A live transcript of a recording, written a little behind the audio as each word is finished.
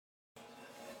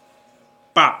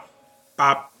Bop.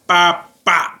 Bop. Bop.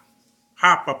 Bop.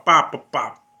 Hop a bop a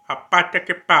bop. Hop a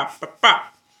ticky bop a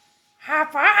bop.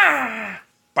 Hapa.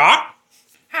 Bop.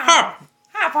 Hop.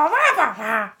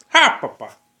 Hapa. Hop a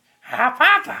bop.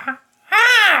 Hapa.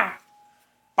 Ha.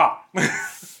 Bop. Hapa.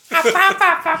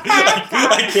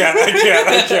 I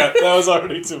can't. That was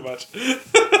already too much.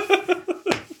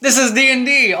 This is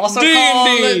D&D, also D&D, called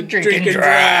Drink and Drink and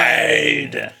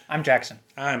Dried. I'm Jackson.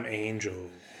 I'm Angel.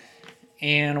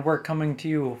 And we're coming to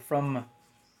you from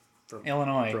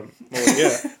Illinois.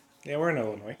 Yeah, we're in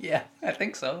Illinois. Yeah, I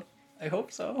think so. I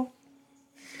hope so.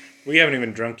 We haven't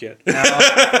even drunk yet.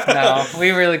 No, we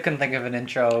really couldn't think of an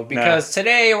intro because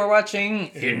today we're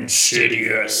watching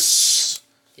Insidious.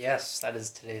 Yes, that is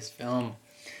today's film.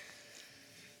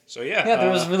 So yeah,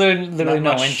 there was literally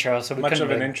no much, intro, so we much couldn't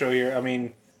of an really... intro here. I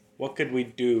mean, what could we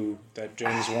do that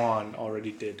James Wan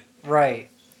already did?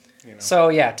 Right. You know. So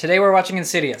yeah, today we're watching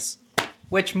Insidious,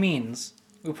 which means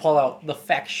we pull out the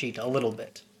fact sheet a little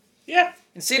bit. Yeah.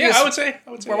 Insidious. Yeah, I would say.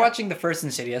 We're watching the first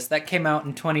Insidious that came out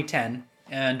in 2010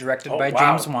 and directed by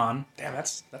James Wan. Damn,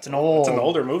 that's an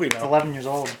older movie now. It's 11 years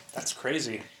old. That's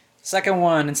crazy. Second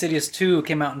one, Insidious 2,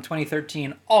 came out in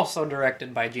 2013, also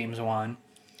directed by James Wan.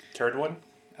 Third one?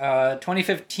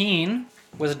 2015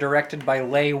 was directed by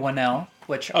Leigh Whannell,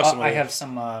 which I have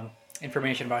some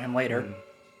information about him later.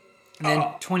 And then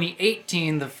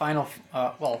 2018, the final...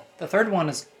 the third one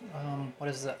is... what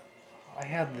is that? I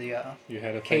had the you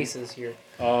had a cases here.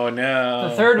 Oh, no.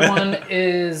 The third one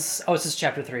is... Oh, this is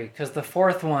chapter 3, because the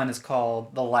fourth one is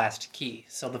called The Last Key.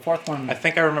 So the fourth one... I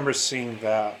think I remember seeing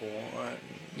that one.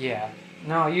 Yeah.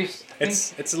 No,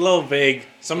 It's a little vague.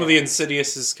 Some of the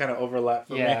Insidiouses kind of overlap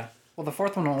for me. Yeah. Well, the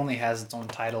fourth one only has its own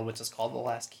title, which is called The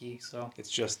Last Key, so... It's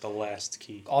just The Last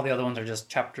Key. All the other ones are just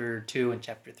Chapter 2 and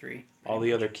Chapter 3. All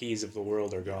the other keys of the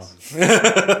world are gone.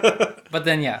 But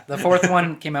then, yeah, the fourth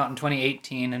one came out in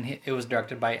 2018, and it was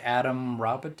directed by Adam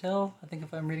Robitel, I think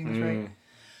if I'm reading this right.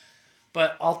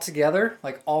 But altogether,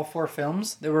 like all four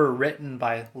films, they were written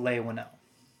by Leigh Whannell.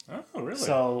 Oh, really?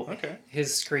 So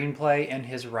his screenplay and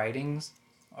his writings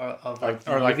of the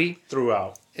movie like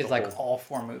throughout is like all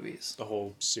four movies. The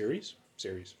whole series?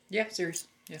 Yeah, series.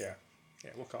 Yeah,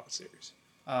 we'll call it series.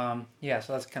 So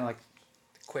that's kind of like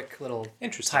the quick little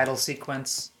interesting title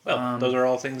sequence. Well, those are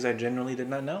all things I generally did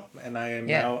not know, and I am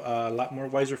now a lot more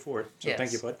wiser for it. So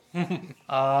thank you,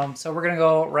 bud. So we're gonna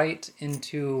go right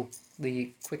into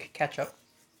the quick catch up.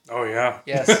 Oh yeah.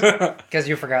 Yes, because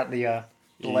you forgot the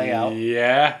layout.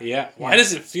 Yeah. Why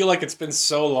does it feel like it's been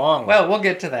so long? Well, we'll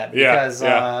get to that because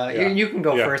you can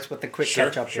go first with the quick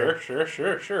catch up. Sure.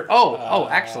 Oh,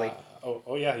 actually.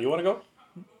 Oh yeah, you want to go?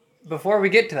 Before we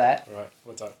get to that. All right,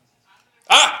 what's up?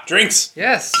 Drinks!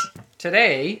 Yes.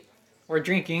 Today, we're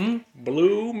drinking...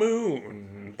 Blue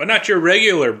Moon. But not your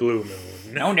regular Blue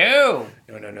Moon. No. No.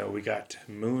 We got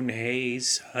Moon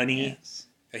Haze, honey,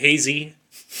 hazy,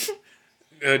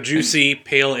 juicy,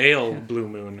 pale ale Blue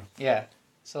Moon. Yeah.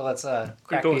 So let's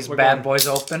crack these bad boys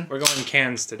open. We're going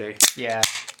cans today. Yeah.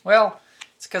 Well,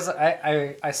 it's because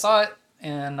I saw it,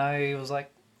 and I was like,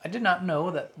 I did not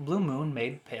know that Blue Moon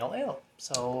made pale ale.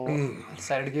 So I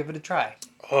decided to give it a try.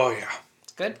 Oh, yeah.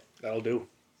 It's good? That'll do.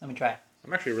 Let me try it.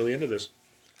 I'm actually really into this.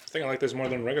 I think I like this more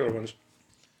than regular ones.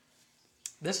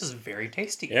 This is very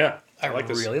tasty. Yeah. I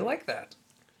really like that.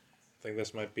 I think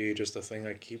this might be just a thing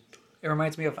I keep. It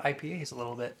reminds me of IPAs a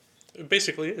little bit. It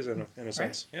basically is in a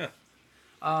sense.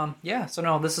 Yeah. So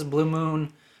no, this is Blue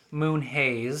Moon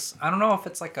Haze. I don't know if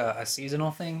it's like a seasonal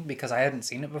thing because I hadn't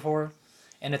seen it before.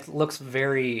 And it looks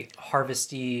very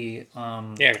harvesty,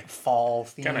 fall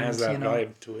themed. Kind of has that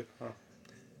vibe to it. Huh?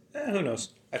 Who knows?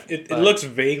 It looks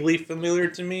vaguely familiar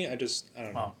to me. I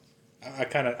don't know. I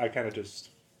kind of just...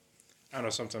 I don't know,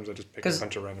 sometimes I just pick a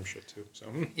bunch of random shit too. So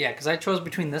yeah, because I chose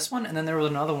between this one and then there was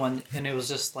another one, and it was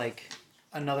just like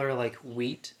another like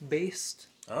wheat-based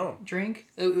drink.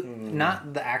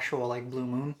 Not the actual like Blue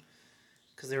Moon.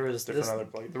 Because there was the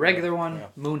regular one,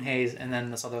 Moon Haze, and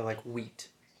then this other like wheat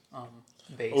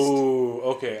based. Oh,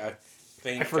 okay.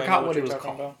 I forgot what it was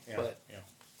called. About.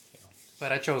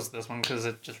 But I chose this one because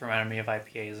it just reminded me of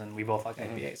IPAs, and we both like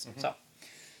IPAs. So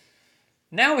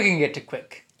now we can get to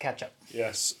quick catch up.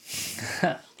 Yes.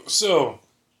 So,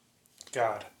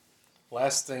 God,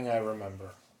 last thing I remember.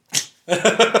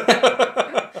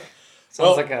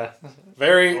 Sounds like a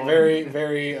very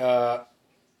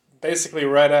basically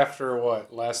right after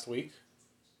last week.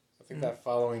 I think that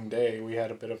following day we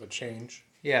had a bit of a change.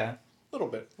 Yeah. A little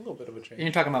bit of a change. And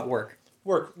you're talking about work.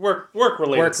 Work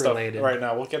related stuff right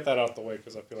now. We'll get that out the way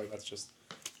because I feel like that's just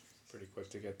pretty quick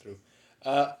to get through.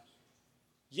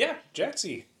 Yeah,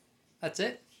 Jaxie. That's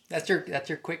it? That's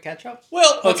your quick catch up?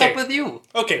 Well, okay. What's up with you?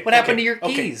 Okay. What happened to your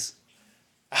keys?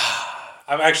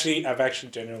 I've actually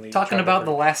genuinely talking about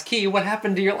the last key. What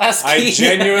happened to your last key? I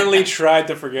genuinely tried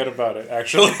to forget about it,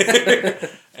 actually,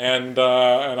 and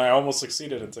I almost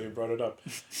succeeded until you brought it up.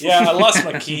 Yeah, I lost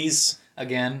my keys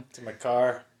again to my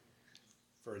car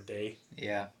for a day.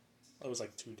 Yeah, it was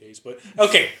like 2 days, but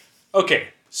okay.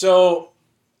 So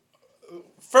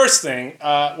first thing,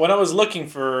 when I was looking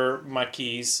for my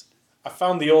keys, I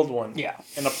found the old one. Yeah,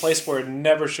 in a place where it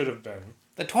never should have been.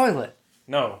 The toilet.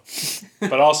 No,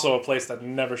 but also a place that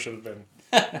never should have been.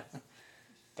 That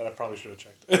I probably should have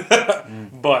checked.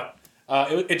 But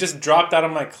it just dropped out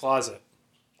of my closet.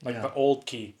 Like the old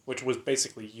key, which was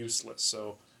basically useless.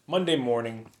 So Monday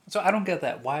morning. So I don't get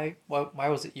that. Why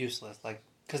was it useless? Like,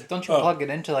 because don't you plug it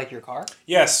into like your car?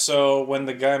 Yes. So when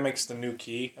the guy makes the new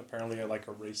key, apparently it like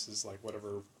erases like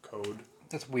whatever code.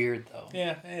 That's weird, though.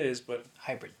 Yeah, it is, but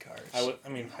hybrid cars. I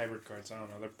mean, hybrid cars. I don't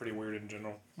know. They're pretty weird in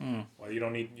general. Well, you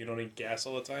don't need gas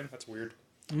all the time. That's weird.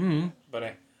 But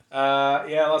yeah,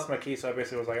 I lost my key, so I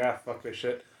basically was like, fuck this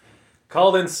shit.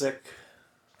 Called in sick,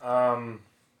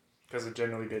 because it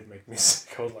generally did make me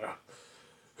sick. I was like,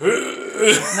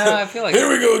 no, I feel like here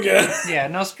we go again. Yeah,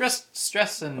 no, stress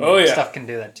and stuff can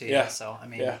do that to you. Yeah. So I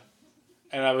mean,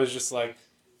 and I was just like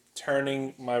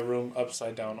turning my room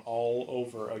upside down all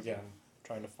over again,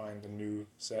 trying to find a new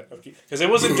set of keys, because it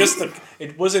wasn't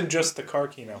just the car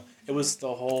key now. It was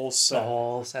the whole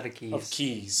set of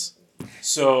keys.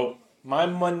 So my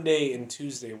Monday and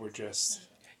Tuesday were just.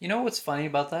 You know what's funny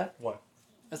about that? What?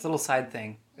 This little side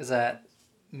thing is that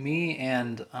me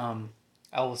and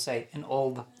I will say an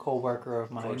old co-worker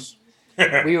of mine.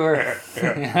 We were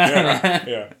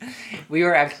we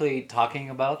were actually talking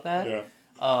about that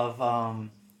of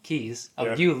keys,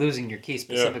 of you losing your key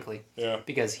specifically.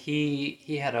 Because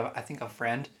he had I think a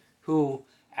friend who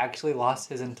actually lost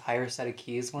his entire set of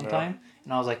keys one time,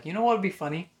 and I was like, you know what would be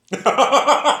funny? You put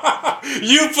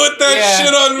that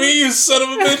shit on me, you son of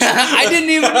a bitch. I didn't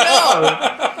even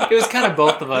know. It was kind of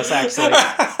both of us, actually.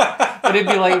 But it'd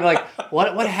be like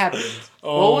what happened?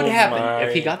 What would happen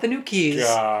if he got the new keys?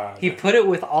 God. He put it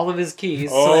with all of his keys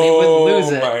so that he wouldn't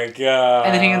lose it. Oh my god!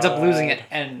 And then he ends up losing it.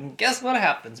 And guess what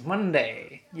happens?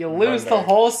 Monday, you lose the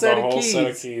whole set of keys.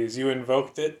 Set of keys. You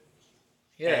invoked it.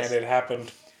 Yes. And it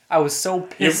happened. I was so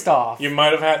pissed off. You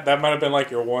might have had that. Might have been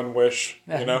like your one wish,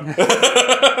 you know.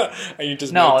 And you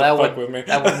just made the fuck with me.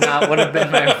 That would have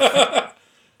been my.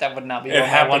 That would not be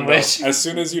my one wish. As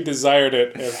soon as you desired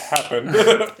it, it happened.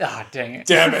 Dang it!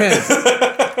 Damn it!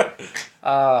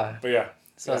 But yeah.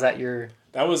 So is that your?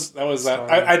 That was that.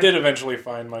 I did eventually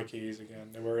find my keys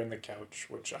again. They were in the couch,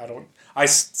 which I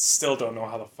still don't know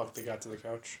how the fuck they got to the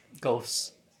couch.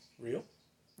 Ghosts. Real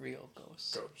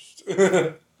ghosts.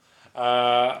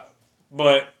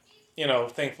 But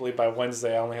thankfully by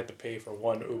Wednesday I only had to pay for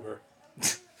one Uber.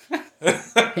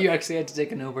 You actually had to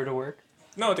take an Uber to work?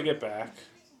 No, to get back.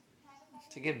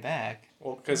 To get back?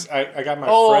 Well, because I got my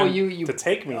friend to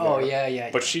take me there. Oh, yeah.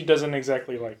 But she doesn't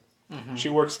exactly she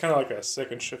works kind of like a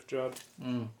second shift job.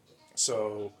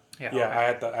 So, I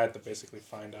had to basically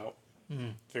find out,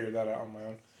 figure that out on my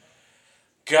own.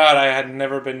 God, I had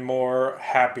never been more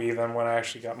happy than when I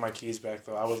actually got my keys back,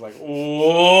 though. I was like,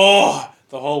 oh,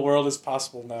 the whole world is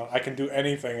possible now. I can do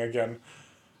anything again.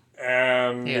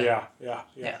 And yeah.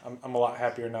 I'm a lot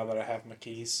happier now that I have my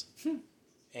keys.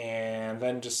 And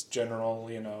then just general,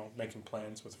 making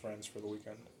plans with friends for the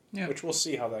weekend. Yeah. Which we'll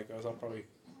see how that goes. I'll probably...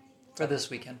 For this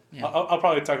weekend. Yeah. I'll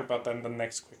probably talk about that in the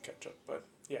next quick catch-up. But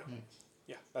yeah.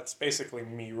 Yeah, that's basically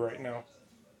me right now.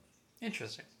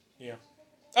 Interesting. Yeah.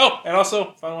 Oh, and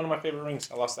also found one of my favorite rings.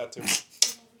 I lost that too.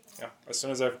 Yeah, as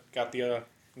soon as I got the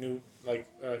new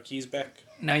keys back.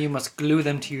 Now you must glue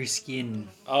them to your skin.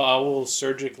 I will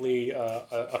surgically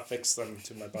affix them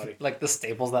to my body. Like the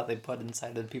staples that they put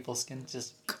inside of people's skin.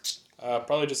 Just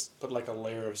probably just put like a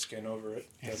layer of skin over it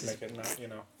to make it not,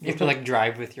 You have to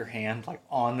drive with your hand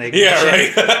on the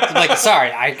right.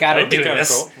 Sorry, I gotta do this.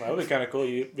 Cool. That would be kind of cool.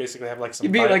 You basically have some.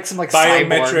 You'd be some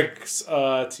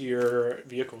biometrics to your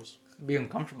vehicles. It'd be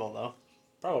uncomfortable though.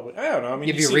 Probably. I don't know. I mean,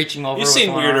 you'd be reaching over. You've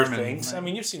seen weirder things. I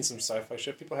mean, you've seen some sci-fi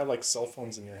shit. People have cell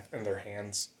phones in their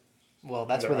hands. Well,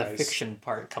 that's where the fiction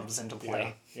part comes into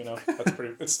play. Yeah, that's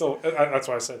pretty. It's still. That's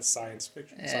why I said science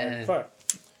fiction. Sci-fi.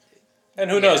 And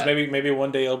who knows? Maybe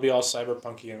one day it'll be all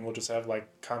cyberpunky, and we'll just have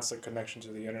constant connection to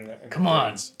the internet. Come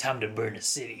on, time to burn a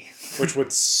city. Which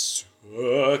would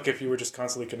suck if you were just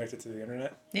constantly connected to the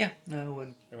internet. Yeah, no, it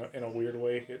would. In a weird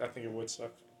way, I think it would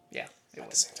suck. Yeah, at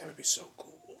the same time, it'd be so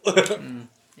cool.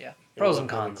 Yeah, pros and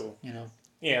cons. Really cool.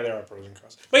 Yeah, there are pros and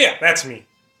cons. But yeah, that's me.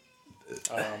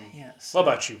 Yes. What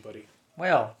about you, buddy?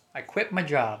 Well, I quit my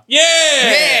job.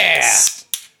 Yes!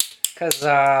 Because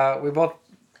we both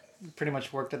pretty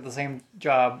much worked at the same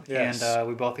job, and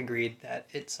we both agreed that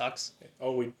it sucks.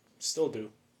 Oh, we still do.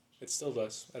 It still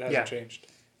does. It hasn't changed.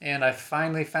 And I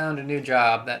finally found a new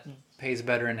job that pays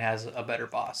better and has a better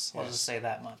boss. I'll just say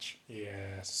that much.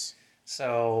 Yes.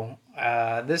 So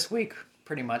this week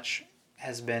pretty much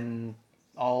has been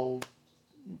all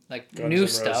like Guns new and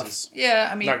stuff. Roses. Yeah,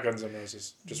 I mean not Guns and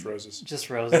Roses, just roses. Just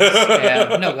roses.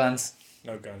 Yeah, no guns.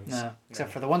 No guns. No,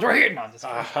 except for the ones right here. No, just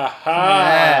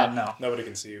no. Nobody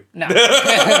can see you. No.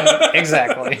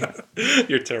 Exactly.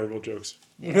 Your terrible jokes.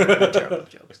 Yeah, terrible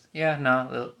jokes. Yeah,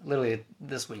 no, literally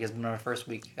this week has been our first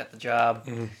week at the job,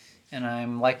 and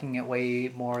I'm liking it way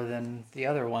more than the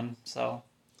other one. So.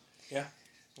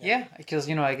 Yeah, because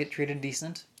I get treated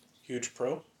decent. Huge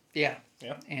pro. Yeah.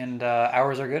 Yeah. And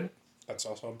hours are good. That's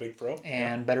also a big pro.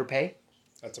 And better pay.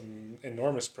 That's an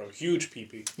enormous pro. Huge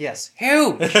PP. Yes,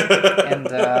 huge. And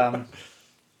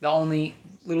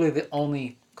literally the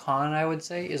only con I would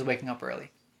say is waking up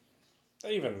early.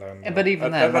 Even then. But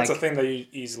even then, that's a thing that you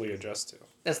easily adjust to.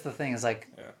 That's the thing is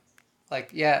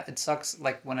it sucks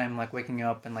when I'm waking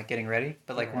up and getting ready.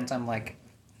 But once I'm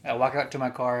I walk out to my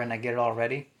car and I get it all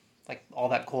ready, all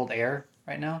that cold air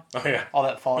right now. Oh yeah. All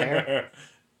that fall air.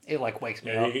 It wakes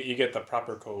me up. You get the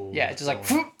proper cold. Yeah, it's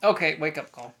just okay, wake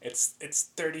up call. It's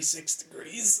 36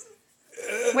 degrees.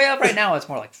 Well, right now it's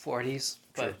more 40s,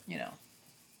 but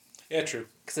Yeah, true.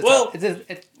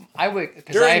 I wake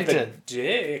because I have to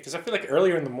day because I feel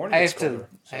earlier in the morning. I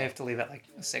have to leave at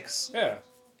 6. Yeah.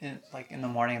 In the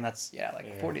morning, and that's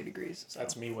 40 degrees. So.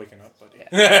 That's me waking up, buddy.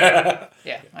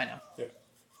 Yeah, I know. Yeah,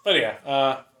 but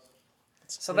yeah.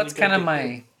 So really that's kind of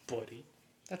my buddy.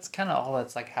 That's kind of all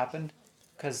that's happened,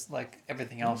 because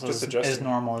everything else is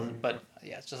normal. But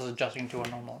yeah, it's just adjusting to a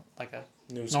normal a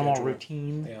new normal schedule.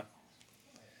 Routine. Yeah.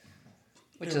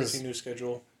 Which is new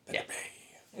schedule. Yeah.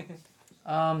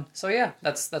 So yeah,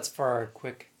 that's for our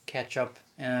quick catch up.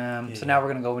 So now we're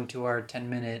gonna go into our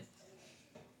 10-minute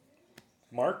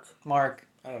mark.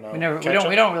 I don't know.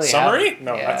 We don't really summary? Have,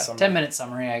 no, not summary. 10-minute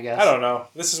summary, I guess. I don't know.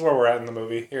 This is where we're at in the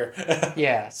movie here.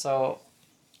 Yeah. So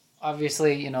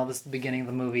obviously, this is the beginning of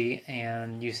the movie,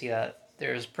 and you see that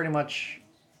there's pretty much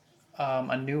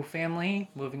a new family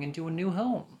moving into a new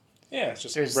home. Yeah, it's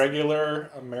just regular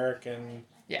American.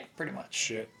 Yeah, pretty much.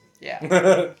 Shit.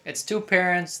 Yeah. It's 2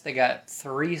 parents. They got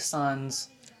 3 sons.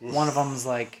 Oof. One of them's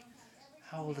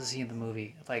how old is he in the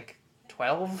movie?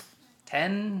 12?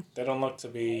 10? They don't look to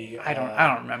be. I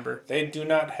don't remember. They do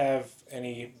not have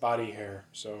any body hair,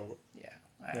 so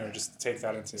yeah. Just take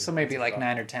that into. So maybe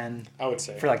 9 or 10. I would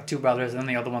say for 2 brothers, and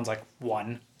the other one's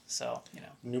 1. So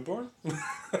Newborn.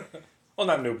 Well,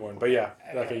 not newborn, but yeah,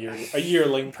 a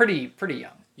yearling. Pretty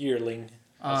young. Yearling,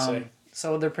 I'd say.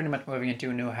 So they're pretty much moving into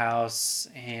a new house,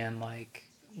 and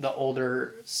the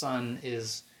older son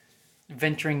is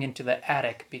venturing into the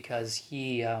attic because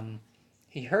he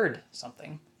heard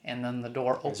something, and then the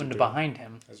door opened behind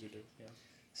him. As you do, yeah.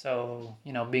 So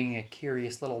being a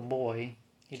curious little boy,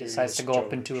 he decides to go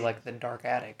up into the dark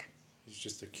attic. He's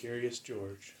just a curious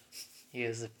George. He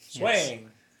is. Swing.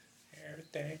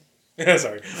 Everything.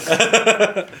 Sorry.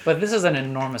 But this is an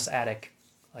enormous attic.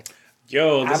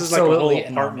 Yo, this is a whole apartment.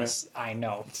 Enormous. I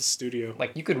know. It's a studio.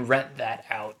 You could rent that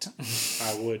out.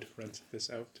 I would rent this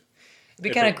out. It'd be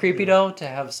kind of creepy, though, to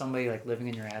have somebody, living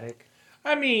in your attic.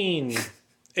 I mean,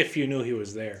 if you knew he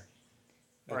was there.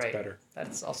 That's better.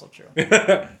 That's also true.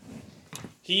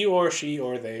 He or she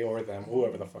or they or them,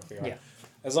 whoever the fuck they are. Yeah.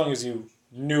 As long as you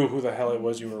knew who the hell it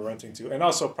was you were renting to. And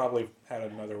also probably had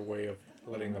another way of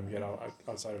letting them get out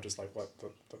outside of just the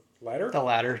ladder? The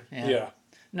ladder, yeah. Yeah.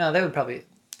 No, they would probably...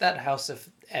 That house, if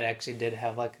it actually did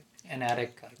have an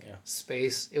attic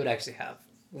space, it would actually have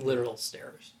literal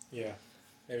stairs. Yeah.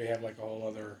 Maybe have a whole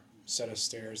other set of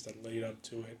stairs that lead up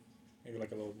to it. Maybe a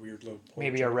little weird little porch.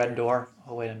 Maybe a red door.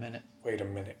 Oh, wait a minute.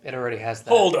 It already has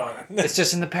that. Hold on. It's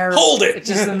just in the Hold it! It's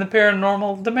just in the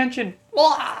paranormal dimension.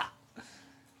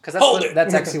 Because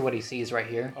that's actually what he sees right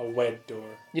here. A wed door.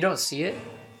 You don't see it,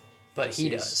 but he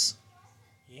does.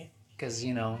 Yeah. Because,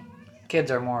 kids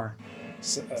are more...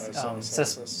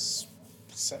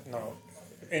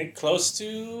 close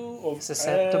to or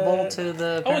susceptible to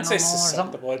the paranormal. I would say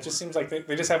susceptible. It just seems like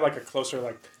they just have a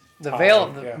closer the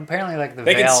veil. Apparently, the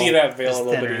they veil can see that veil a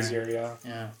little thinner. Bit easier. Yeah.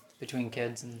 Yeah, between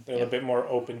kids and they're a bit more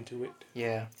open to it.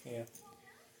 Yeah. Yeah.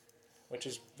 Which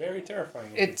is very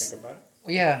terrifying if you think about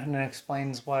it. Yeah, and it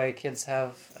explains why kids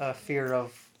have a fear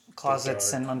of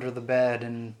closets and under the bed,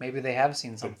 and maybe they have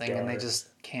seen something and they just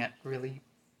can't really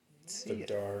see it.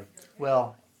 The dark.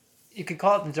 Well, you could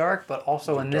call it the dark, but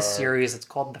also in this series, it's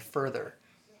called the further.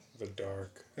 the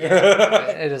dark. Yeah,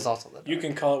 it is also the dark. You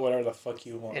can call it whatever the fuck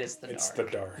you want. It is the dark. It's the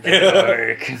dark. The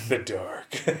dark. the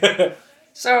dark.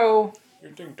 So... You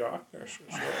think darkness?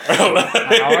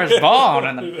 I was born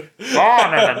in the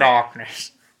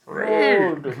darkness.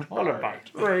 Raised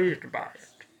by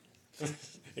it.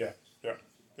 Yeah.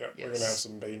 Yes. We're gonna have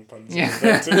some Bane puns. Yeah.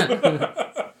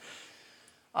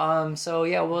 So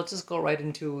yeah, we'll just go right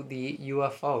into the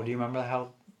UFO. Do you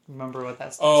remember what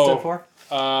that stood for?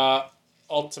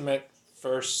 Ultimate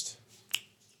first.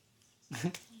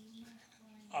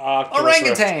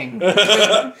 Orangutan.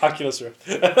 Oculus Rift.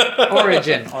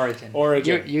 Origin.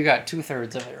 You got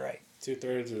 2/3 of it right.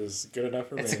 2/3 is good enough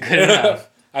for me. It's good enough.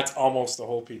 That's almost the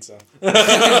whole pizza.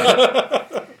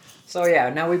 So yeah,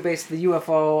 now we base the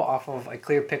UFO off of a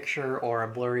clear picture or a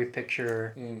blurry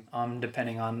picture,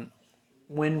 depending on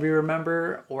when we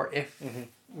remember or if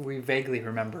we vaguely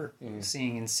remember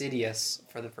seeing Insidious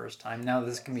for the first time. Now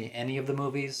this can be any of the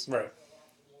movies, right?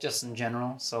 Just in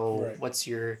general. So what's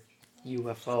your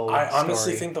UFO I honestly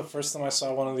story? think the first time I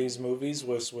saw one of these movies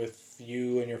was with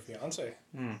you and your fiance,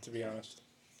 to be honest.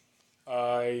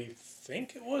 I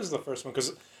think it was the first one,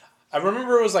 because I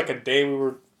remember it was like a day we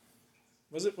were...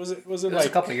 Was it like... a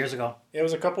couple of years ago. It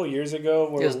was a couple of years ago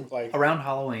where it was like... around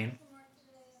Halloween.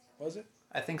 Was it?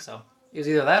 I think so. It was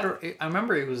either that or... I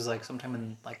remember it was like sometime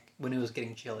in like when it was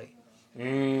getting chilly.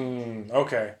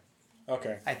 Okay.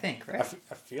 I think, right? I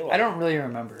feel like... I don't really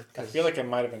remember. I feel like it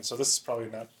might have been. So this is probably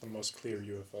not the most clear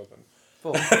UFO then.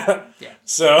 Cool. Yeah.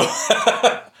 So...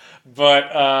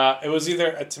 but it was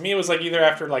either... To me, it was like either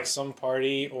after like some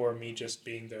party or me just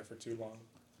being there for too long.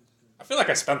 I feel like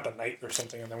I spent the night or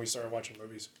something and then we started watching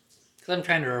movies. Because I'm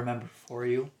trying to remember for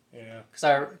you. Yeah.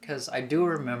 Because I do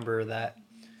remember that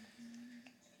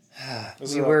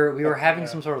we were having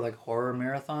some sort of like horror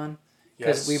marathon.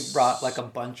 Because we brought like a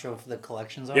bunch of the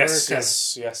collections over. Yes.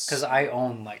 Because I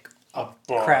own like a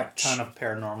crap ton of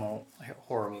paranormal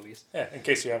horror movies. Yeah, in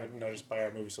case you haven't noticed by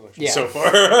our movie selection so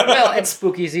far. Well, it's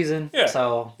spooky season,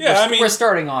 so we're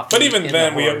starting off. But even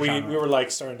then, we were like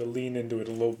starting to lean into it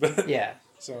a little bit. Yeah.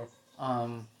 So.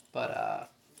 But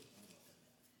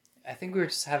I think we were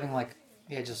just having like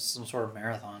just some sort of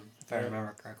marathon, if I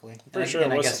remember correctly. I'm pretty sure it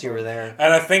was. I guess you were there.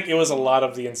 And I think it was a lot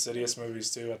of the Insidious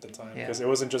movies too at the time, because it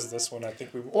wasn't just this one. I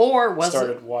think we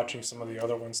started watching some of the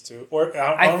other ones too. Or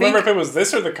I don't remember if it was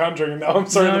this or The Conjuring. Now I'm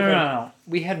sorry. No.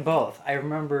 We had both. I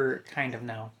remember kind of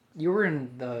now. You were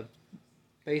in the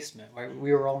basement, right?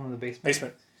 We were all in the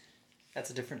basement. That's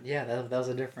a different... Yeah, that was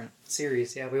a different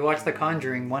series. Yeah, we watched The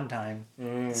Conjuring one time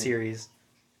series.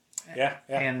 Yeah.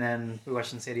 And then we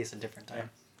watched Insidious a different time. Yeah.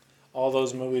 All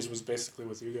those movies was basically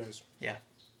with you guys. Yeah.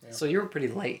 So you were pretty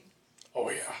late. Oh,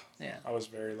 yeah. Yeah. I was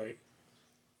very late.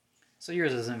 So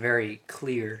yours isn't very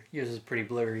clear. Yours is pretty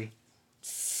blurry.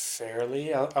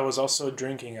 Fairly. I was also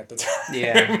drinking at the time.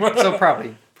 Yeah. So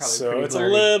probably so pretty it's blurry.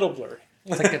 a little blurry.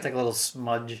 It's like a little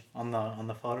smudge on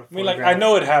the photo. I mean, like, I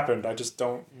know it happened. I just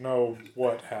don't know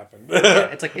what happened.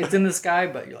 It's like it's in the sky,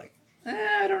 but you're like,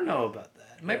 I don't know about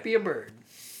that. It might be a bird.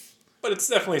 But it's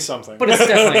definitely something. There's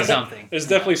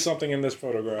definitely something in this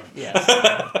photograph. Yeah.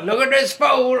 Look at this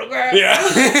photograph. Yeah.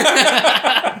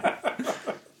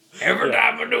 Every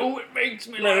time I do, it makes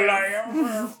me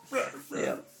laugh.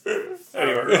 Yeah.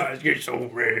 Anyway, our eyes get so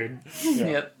red.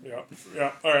 Yeah.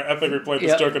 All right, I think we played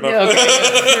this joke enough. Yeah,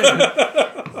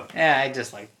 okay. Yeah, I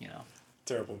just like,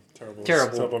 Terrible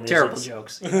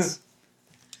jokes. Yes.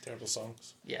 Terrible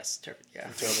songs. Yes, terrible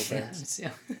bands.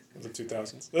 Yeah. Of the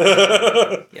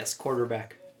 2000s. Yes,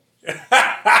 quarterback.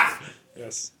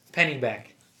 Yes.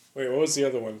 Pennyback. Wait, what was the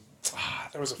other one?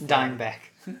 There was a Dimeback.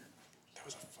 There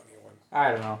was a funny one. I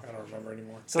don't know. I don't remember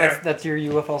anymore. So that's your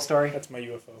UFO story? That's my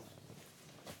UFO.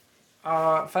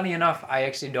 Funny enough, I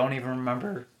actually don't even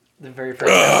remember the very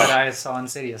first time that I saw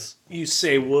Insidious. You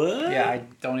say what? Yeah, I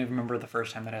don't even remember the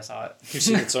first time that I saw it. You've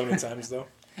seen it so many times, though?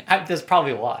 That's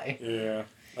probably why. Yeah.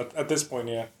 At this point,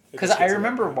 yeah. Because I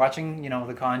remember watching,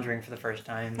 The Conjuring for the first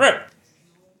time. Right.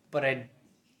 But I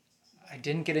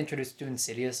didn't get introduced to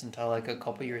Insidious until, like, a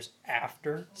couple years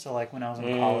after. So, like, when I was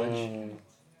in college.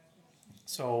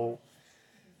 So,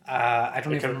 I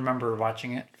don't even remember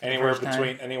watching it for the first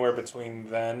time. Anywhere between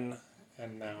then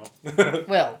and now.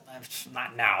 Well,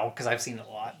 not now, because I've seen it a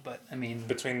lot, but, I mean...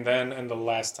 Between then and the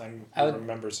last time I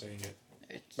remember seeing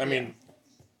it. I mean,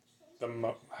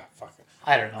 fuck it.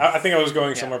 I don't know. I think I was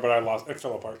going somewhere, but it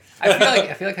fell apart.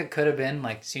 I feel like it could have been,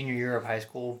 like, senior year of high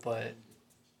school, but...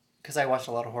 Because I watched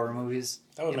a lot of horror movies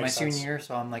in my senior year,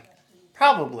 so I'm like,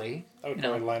 probably. That would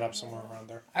probably line up somewhere around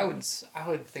there. I would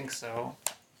think so.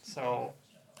 So,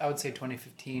 I would say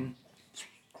 2015,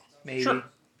 maybe. Sure.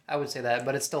 I would say that,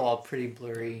 but it's still all pretty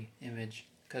blurry image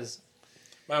because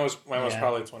Mine was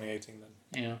probably 2018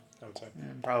 then. Yeah. I would say.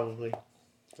 Yeah, probably.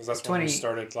 Because that's when we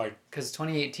started Because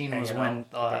 2018 was when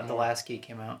The Last Key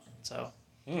came out, so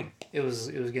it was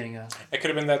getting a. It could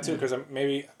have been that too, because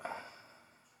maybe.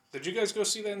 Did you guys go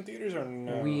see that in theaters or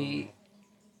no?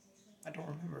 I don't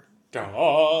remember.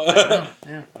 Oh. I don't know,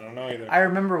 yeah. I don't know either. I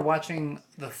remember watching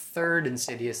the third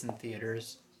Insidious in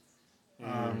theaters.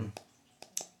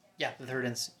 Yeah, the third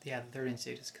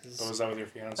Insidious. Cause was that with your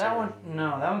fiance? That one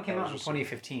came out in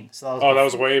 2015. So that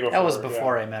was way before. That was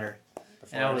before I met her.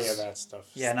 Before any of that stuff.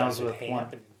 Yeah, and I was with one.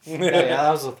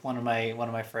 I was with one of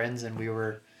my friends, and we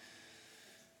were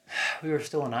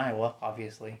still in Iowa,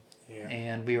 obviously. Yeah.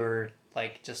 And we were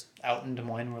like just out in Des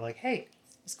Moines. We're like, hey,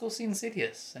 let's go see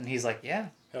Insidious, and he's like, yeah.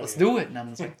 Let's do it. And I'm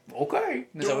just like, okay.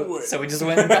 So we just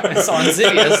went and saw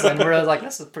Insidious, and we're like,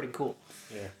 this is pretty cool.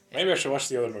 Yeah. Maybe I should watch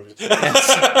the other movies. Maybe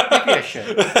I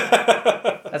should.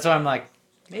 That's why I'm like,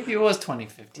 maybe it was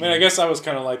 2015. I mean, I guess I was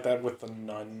kind of like that with The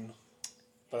Nun.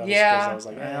 But I was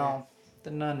like,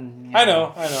 The Nun. I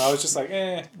know. I was just like,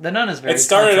 The Nun is very. It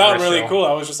started out really cool.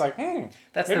 I was just like, maybe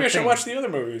I should watch the other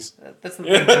movies. That's the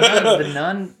thing. The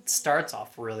Nun starts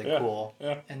off really cool,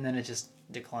 and then it just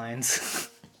declines.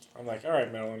 I'm like, all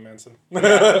right, Marilyn Manson.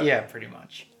 yeah, pretty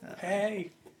much.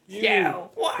 Hey, you. Yeah,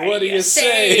 what do you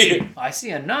say? I see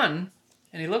a nun,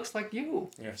 and he looks like you.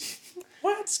 Yes.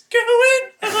 What's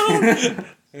going on?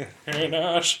 In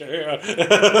our share.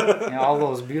 All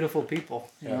those beautiful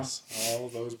people. Yes, all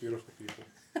those beautiful people.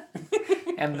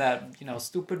 And that,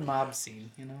 stupid mob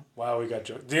scene, Wow, we got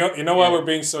jokes. You know why we're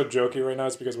being so jokey right now?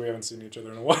 It's because we haven't seen each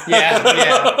other in a while.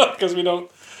 Yeah. Because we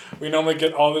normally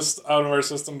get all this out of our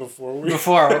system before we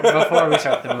start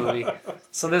the movie.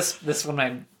 So this one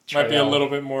might be a little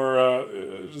bit more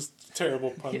just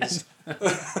terrible puns. Yes.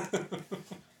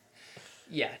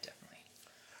 Yeah, definitely.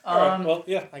 All right. Well,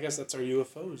 yeah. I guess that's our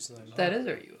UFOs then. That is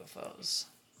our UFOs.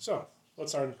 So,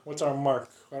 what's our mark?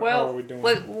 How are we doing?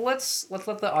 Let's let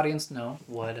the audience know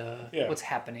what's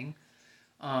happening.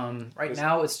 Right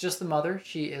now, it's just the mother.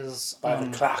 She is by the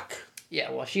clock.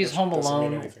 Yeah. Well, she's home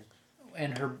alone,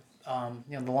 and her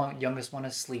the youngest one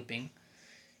is sleeping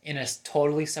in a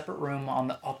totally separate room on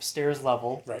the upstairs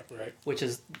level. Right. Which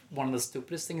is one of the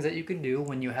stupidest things that you can do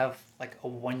when you have like a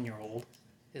 1-year-old.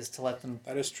 Is to let them.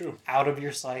 That is true. Out of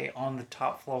your sight on the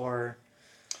top floor.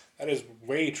 That is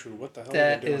way true. What the hell?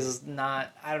 That is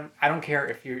not. I don't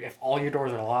care if all your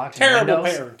doors are locked. Terrible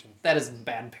parenting. That is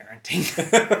bad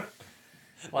parenting.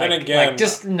 Then again,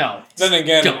 just no. Then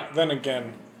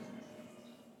again,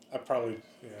 I probably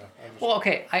Well,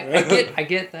 okay, I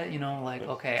get that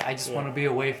okay, I just want to be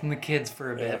away from the kids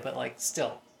for a bit, but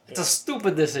still, it's a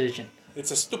stupid decision. It's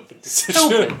a stupid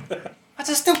decision. That's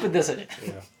a stupid decision.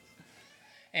 Yeah.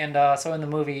 And so in the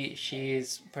movie,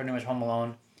 she's pretty much home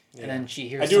alone. Yeah. And then she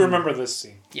hears. I do remember this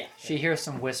scene. Yeah, she hears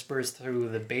some whispers through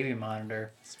the baby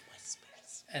monitor.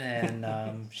 And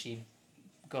then she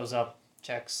goes up,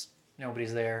 checks,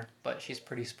 nobody's there, but she's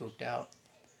pretty spooked out.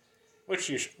 Which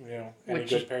any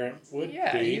good parent would be.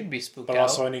 Yeah, you'd be spooked out. But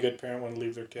also any good parent wouldn't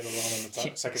leave their kid alone on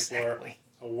the second floor,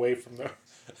 away from the.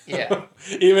 Yeah.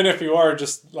 Even if you are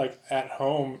just at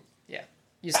home. Yeah,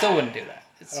 you still wouldn't do that.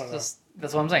 It's just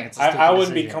that's what I'm saying. It's a I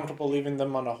wouldn't be comfortable leaving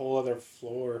them on a whole other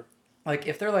floor.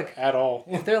 If they're at all.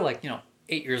 If they're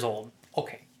 8 years old,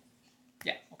 okay.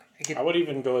 Yeah, okay. I would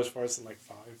even go as far as 5.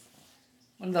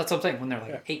 Well, that's what I'm saying. When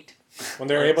they're 8. When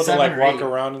they're able to walk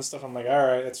around and stuff, I'm like, all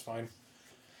right, that's fine.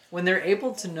 When they're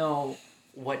able to know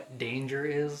what danger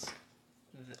is,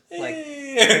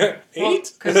 8?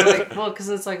 Because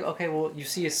it's okay. Well, you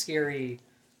see a scary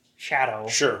shadow.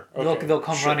 Sure. Okay. They'll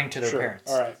come running to their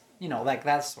parents. All right.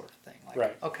 That sort of thing.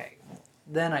 Right. Okay.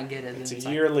 Then I get it. It's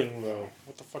a yearling, though.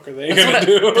 What the fuck are they going to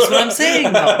do? That's what I'm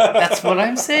saying, though. That's what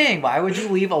I'm saying. Why would you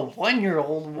leave a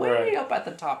 1-year-old way up at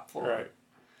the top floor? Right.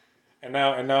 And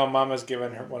now Mama's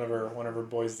giving one of her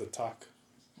boys the talk.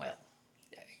 Well,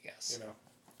 yeah, I guess.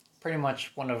 Pretty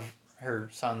much one of her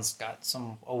sons got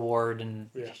some award, and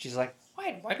she's like,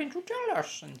 why didn't you tell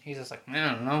us? And he's just like, I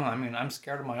don't know. I mean, I'm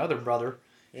scared of my other brother.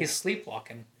 Yeah. He's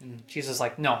sleepwalking. And she's just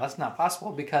like, no, that's not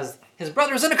possible because his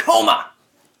brother's in a coma.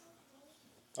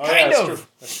 Oh, kind of.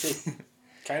 That's true.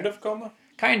 Kind of coma?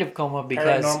 Kind of coma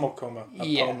because... Paranormal coma.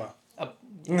 Coma.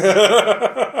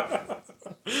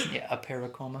 A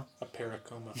paracoma. A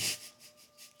paracoma.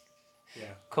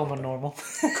 Yeah. Coma normal.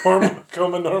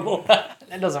 Coma normal.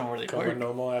 That doesn't really work. Coma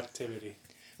normal activity.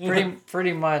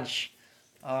 Pretty much,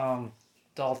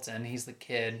 Dalton, he's the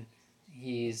kid.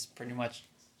 He's pretty much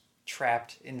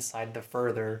trapped inside the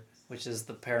further, which is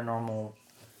the paranormal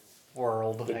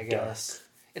world, I guess.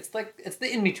 It's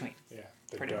the in-between. Yeah,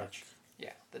 the dark. Much.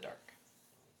 Yeah, the dark.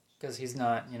 Because he's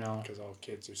not, Because all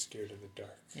kids are scared of the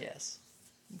dark. Yes.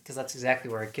 Because that's exactly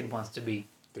where a kid wants to be.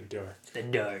 The dark. The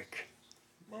dark.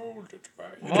 Molded by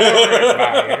it. Molded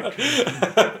by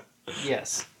it.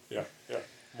 Yes. Yeah.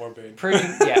 More Bane.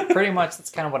 Pretty much that's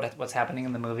kind of what's happening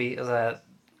in the movie is that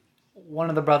one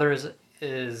of the brothers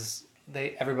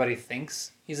everybody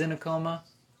thinks he's in a coma,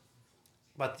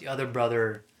 but the other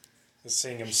brother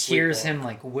seeing him hears him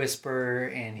like whisper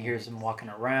and hears him walking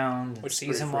around and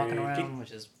sees him walking around,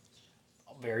 which is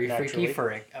very freaky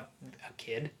for a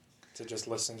kid. To just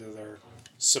listen to their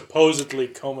supposedly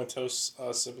comatose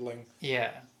sibling.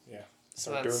 Yeah.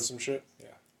 Start doing some shit. Yeah.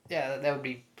 Yeah, that would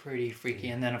be pretty freaky.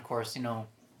 And then, of course,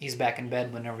 he's back in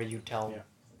bed whenever you tell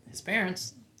his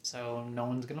parents, so no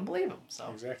one's going to believe him. So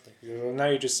exactly. Now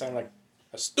you just sound like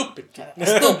a stupid kid. A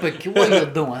stupid kid. What are you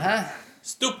doing, huh?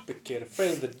 Stupid kid,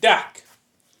 afraid of the dark.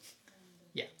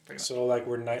 Yeah, pretty much. So, like,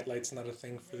 were nightlights not a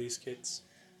thing for these kids?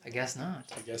 I guess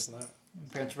not.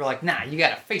 Parents were like, nah, you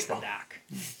got to face the dark.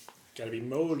 Gotta be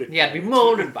molded. You gotta be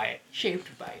molded by it, shaped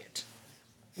by it.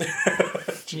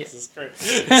 Jesus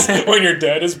Christ. When your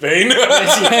dad is Bane.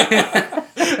 That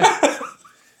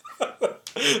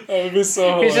would be so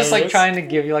hilarious. He's just like trying to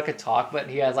give you like a talk, but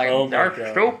he has like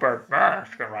they're stupid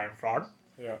mask in my front.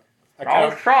 Yeah. I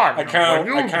kind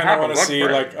of want to see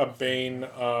like a Bane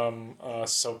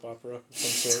soap opera of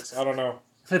some sorts. I don't know.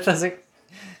 That doesn't.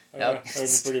 That would be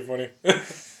pretty funny.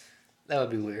 That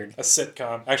would be weird. A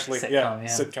sitcom. Actually,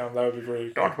 sitcom. That would be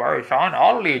great. Don't worry, son.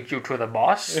 I'll lead you to the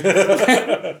boss.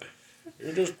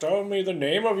 You just tell me the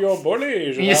name of your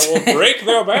bullies and I will break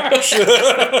their backs.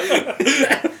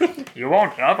 You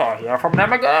won't ever hear from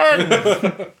them again.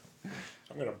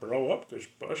 I'm going to blow up this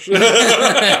bush.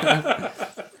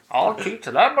 I'll teach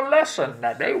them a lesson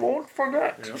that they won't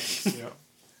forget. Yep.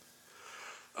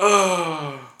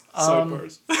 Oh,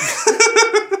 sidebars.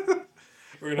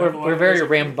 We're very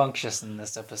rambunctious in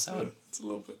this episode. Yeah, it's a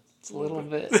little bit. It's a little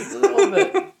bit.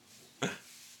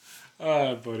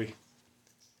 Buddy.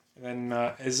 And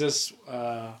then, is this,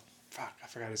 I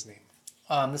forgot his name.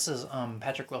 This is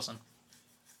Patrick Wilson,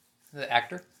 the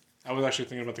actor. I was actually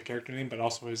thinking about the character name, but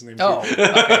also his name. Oh,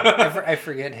 okay. I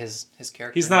forget his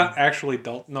character. He's not actually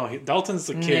Dalton. No, Dalton's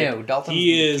the kid. No, Dalton's the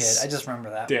kid. I just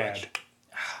remember that Dad. much.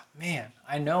 Oh, man,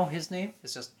 I know his name.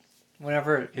 It's just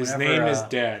whenever his name is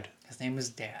Dad. His name is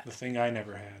Dad. The thing I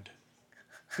never had.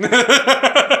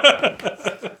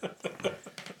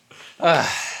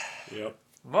 Yep.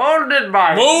 Molded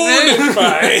by.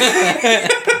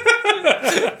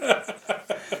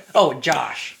 Oh,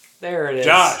 Josh. There it is.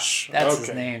 Josh. That's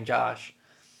his name, Josh.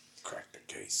 Crack the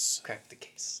case.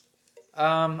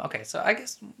 Okay, so I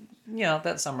guess,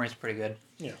 that summary's pretty good.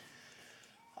 Yeah.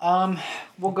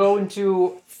 We'll go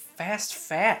into Fast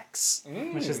Facts,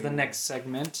 which is the next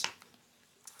segment.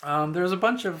 There's a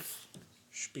bunch of...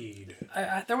 Speed.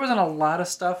 There wasn't a lot of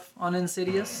stuff on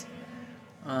Insidious.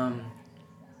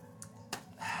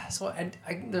 So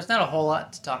there's not a whole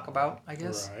lot to talk about, I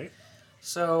guess. Right.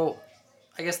 So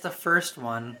I guess the first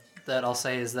one that I'll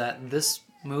say is that this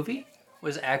movie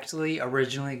was actually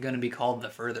originally going to be called The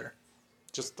Further.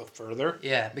 Just The Further?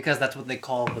 Yeah, because that's what they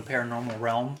call the paranormal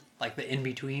realm, like the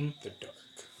in-between. The dark.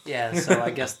 Yeah, so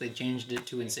I guess they changed it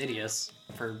to Insidious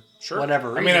for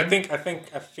whatever reason. I mean,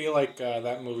 I feel like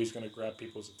that movie's going to grab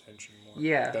people's attention more.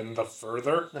 Yeah. Than The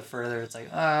Further. The Further, it's like,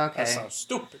 oh, okay. That sounds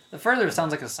stupid. The Further sounds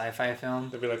like a sci-fi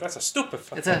film. They'd be like, that's a stupid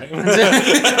fucking name.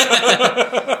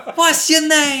 What's your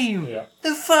name? Yeah.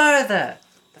 The Further.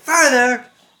 The Further.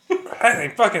 That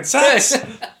ain't fucking sex.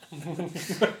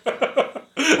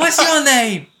 What's your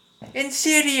name?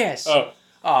 Insidious.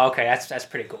 Oh, okay. That's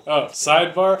pretty cool. Oh,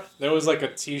 sidebar. There was like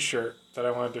a T-shirt that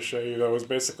I wanted to show you that was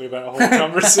basically that whole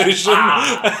conversation.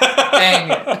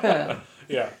 Dang it.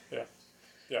 Yeah.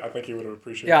 I think you would have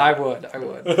appreciated. Yeah, I would.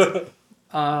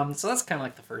 So that's kind of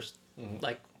like the first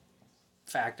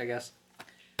fact, I guess.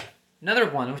 Another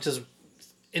one, which is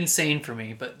insane for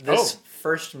me, but this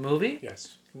first movie.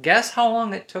 Yes. Guess how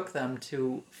long it took them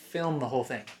to film the whole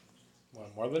thing?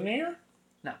 What, more than a year?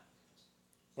 No.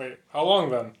 Wait, how long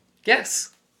then?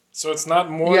 Guess. So it's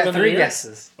not more than a year? You got 3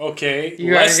 guesses. Okay.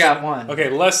 You already got one. Okay,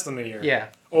 less than a year. Yeah.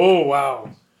 Oh, wow.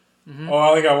 Mm-hmm. Oh, I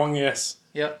only got one guess.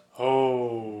 Yep.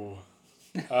 Oh.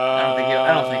 I don't think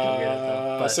you'll get it,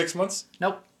 though. But 6 months?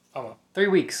 Nope. How long? 3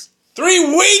 weeks.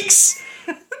 3 weeks?!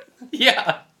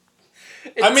 Yeah.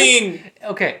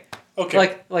 Okay.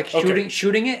 Like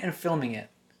shooting it and filming it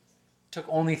took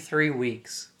only 3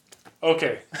 weeks.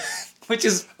 Okay. Which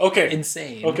is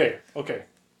insane. Okay.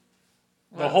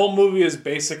 The whole movie is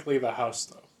basically the house,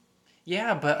 though.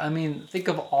 Yeah, but I mean, think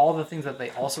of all the things that they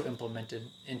also implemented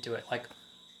into it. Like,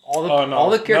 all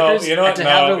the characters had to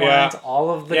have their lines, all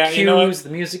of the cues, the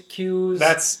music cues.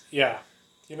 That's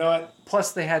You know what?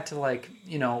 Plus, they had to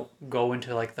go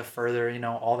into the further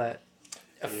all that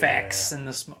effects and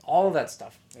all of that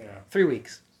stuff. Yeah. 3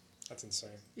 weeks. That's insane.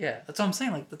 Yeah, that's what I'm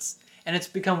saying. And it's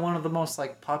become one of the most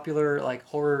popular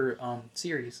horror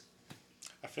series.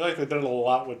 I feel like they did a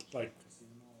lot with like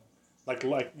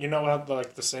you know how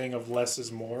the saying of less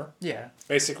is more. Yeah.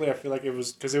 Basically, I feel like it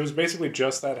was because it was basically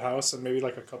just that house and maybe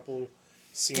a couple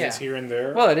scenes here and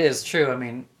there. Well, it is true. I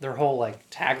mean, their whole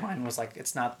tagline was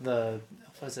it's not the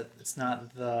It's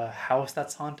not the house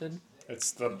that's haunted.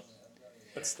 It's the.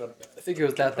 I think it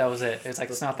was that was it. It's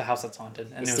it's not the house that's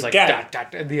haunted, and it was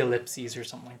the ellipses or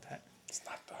something like that. It's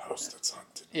not the house that's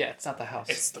haunted. Yeah, it's not the house.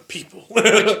 It's the people.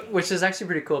 which is actually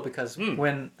pretty cool because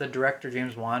when the director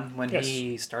James Wan,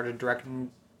 he started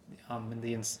directing,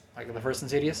 the first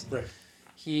Insidious, right.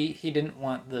 He didn't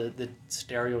want the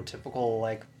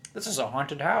stereotypical this is a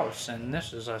haunted house and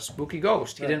this is a spooky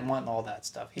ghost. He didn't want all that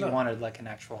stuff. He wanted an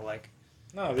actual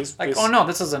No, this oh no,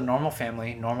 this is a normal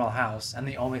family, normal house, and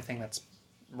the only thing that's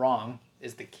wrong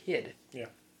is the kid. Yeah.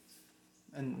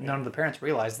 And none of the parents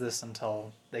realize this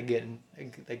until they get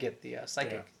the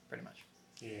psychic, pretty much.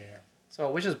 Yeah.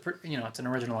 So, which is it's an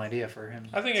original idea for him.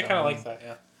 I think I kind of like that.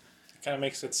 Yeah. It kind of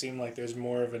makes it seem like there's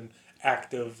more of an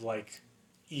active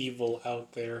evil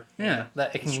out there. Yeah,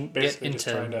 that it can get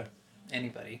into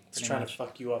anybody. It's trying to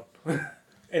fuck you up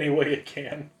any way it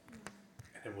can,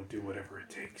 and it will do whatever it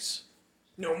takes.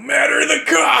 No matter the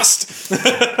cost!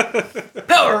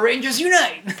 Power Rangers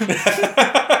unite!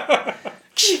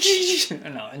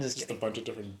 No, I'm just kidding. A bunch of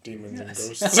different demons and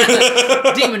ghosts.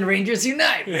 Demon Rangers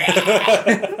unite!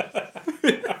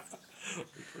 Pretty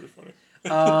funny.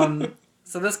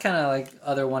 So this kind of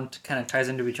other one kind of ties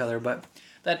into each other, but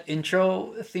that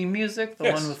intro theme music, the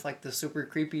one with the super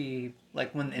creepy,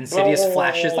 when Insidious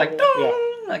flashes like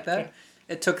that. Yeah.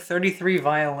 It took 33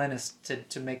 violinists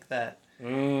to make that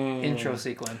intro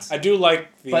sequence. I do like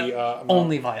the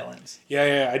only violins.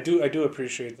 Yeah, I do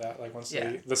appreciate that. Once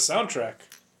the soundtrack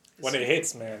when it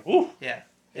hits, man. Woo. Yeah,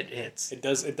 it hits. It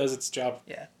does its job.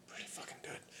 Yeah. Pretty fucking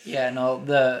good. Yeah, no,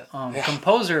 the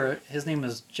composer, his name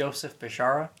is Joseph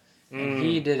Bishara, and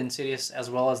he did Insidious as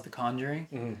well as The Conjuring.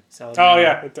 Mm-hmm. So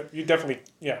you definitely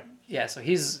Yeah, so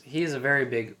he's a very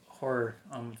big horror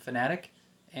fanatic,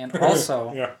 and also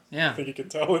I think you can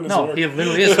tell in his work. He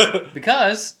literally is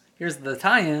because here's the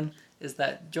tie-in is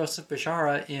that Joseph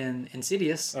Bishara in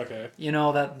Insidious. Okay. You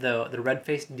know that the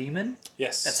red-faced demon.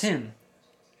 Yes. That's him.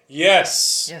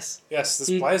 Yes.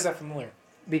 Why is that familiar?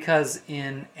 Because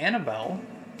in Annabelle.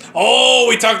 Oh,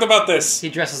 we talked about this. He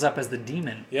dresses up as the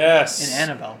demon. Yes. In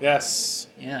Annabelle. Yes.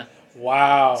 Yeah.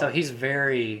 Wow. So he's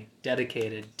very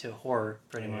dedicated to horror,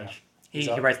 pretty much. He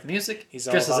writes the music. He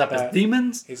dresses up as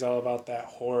demons. He's all about that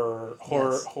horror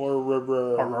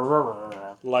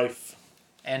life.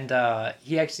 And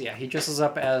he dresses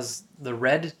up as the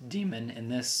red demon in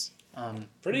this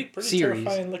pretty series.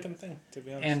 Terrifying looking thing, to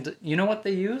be honest. And you know what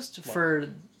they used for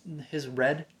his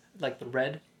red, the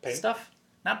red paint? stuff?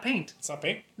 Not paint. It's not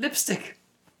paint? Lipstick.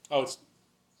 Oh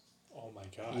my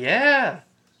god. Yeah.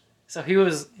 So he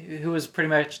was pretty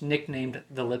much nicknamed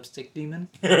the Lipstick Demon,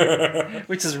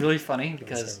 which is really funny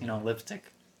because lipstick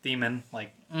demon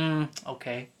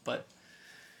okay, but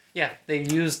yeah, they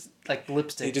used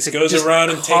lipstick. He just goes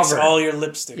around and takes all your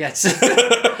lipstick. Yes.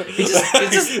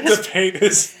 The paint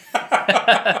is.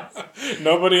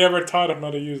 Nobody ever taught him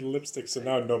how to use lipstick, so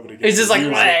now nobody gets to use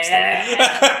lipstick.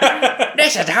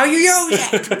 This is how you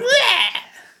use it.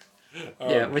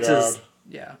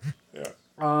 Yeah.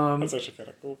 That's actually kind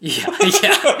of cool. Yeah.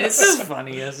 It's just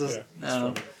funny. It's just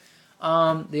funny.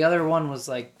 The other one was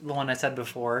the one I said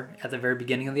before at the very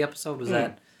beginning of the episode was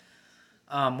that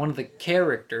one of the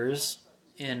characters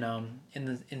in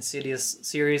the Insidious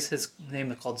series, his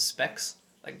name is called Specs.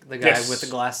 The guy with the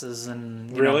glasses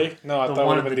and really? No, I thought it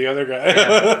would have been the other guy.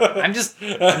 Yeah. I'm just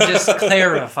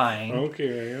clarifying.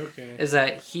 Okay. Is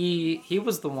that he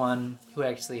was the one who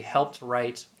actually helped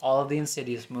write all of the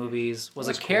Insidious movies, was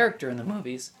a character in the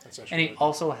movies, and he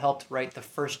also helped write the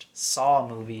first Saw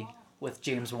movie with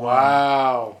James Wan.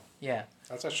 Wow. Yeah.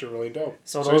 That's actually really dope.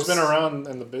 So he's been around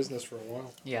in the business for a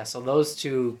while. Yeah, so those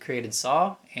two created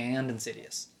Saw and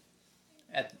Insidious.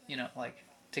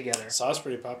 Together. Saw's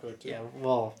pretty popular too. Yeah,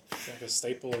 well, it's a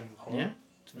staple in horror.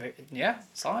 Yeah,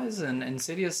 Saw is, and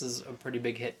Insidious is a pretty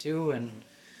big hit too, and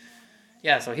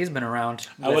yeah, so he's been around.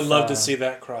 I would love to see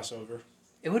that crossover.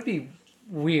 It would be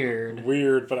weird.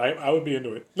 But I would be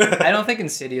into it. I don't think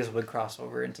Insidious would cross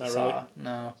over into Saw. Really?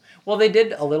 No. Well, they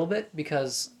did a little bit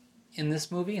because in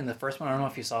this movie, in the first one, I don't know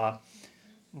if you saw,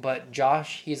 but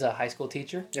Josh, he's a high school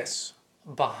teacher. Yes.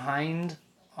 behind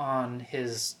on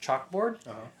his chalkboard,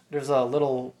 there's a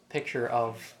little picture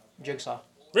of Jigsaw.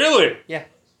 Really? Yeah.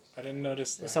 I didn't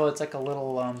notice that. So it's like a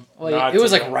little. Well, it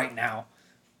was like right now,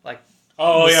 like.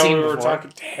 Oh yeah, we were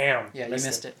talking. Damn. Yeah, you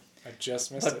missed it. I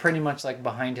just missed it. But pretty much like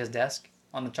behind his desk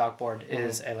on the chalkboard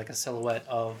is a silhouette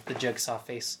of the Jigsaw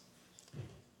face.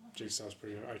 Jigsaw's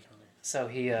pretty iconic. So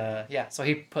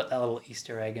he put that little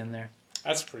Easter egg in there.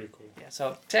 That's pretty cool. Yeah.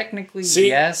 So technically,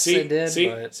 it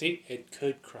did. See, it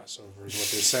could cross over. Is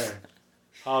what they're saying.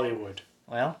 Hollywood.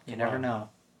 Well, you never know.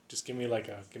 Just give me like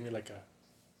a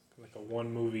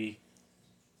one movie.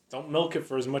 Don't milk it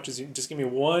for as much as you. Just give me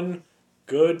one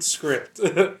good script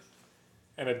and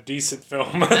a decent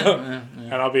film,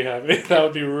 and I'll be happy. That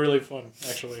would be really fun,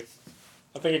 actually.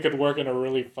 I think it could work in a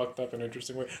really fucked up and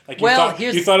interesting way. Like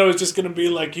you thought it was just gonna be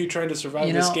like you trying to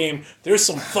survive this game. There's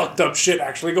some fucked up shit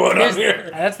actually going on here.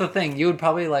 That's the thing. You would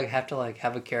probably have to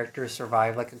have a character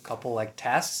survive a couple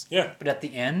tasks. Yeah. But at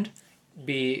the end,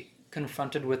 be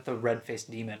confronted with the red-faced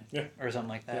demon. Yeah. Or something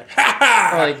like that.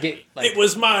 Yeah. Or it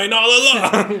was mine all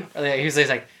along. Or he's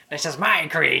like, this is my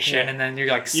creation, and then you're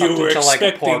sucked you were into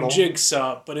expecting a portal.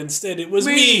 Jigsaw, but instead it was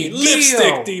me,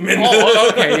 Lipstick Demon. Oh,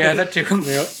 okay, yeah, that too.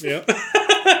 Yep.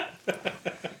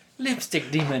 Lipstick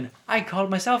Demon. I called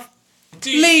myself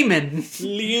Lehman.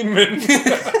 Lehman.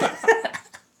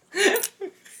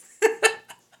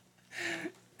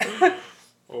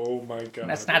 Oh my god.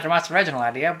 That's not the most original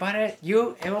idea, but it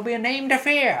will be a name to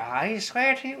fear. I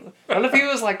swear to you. What if he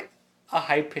was a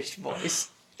high-pitched voice?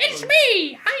 It's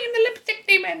me! I am the Lipstick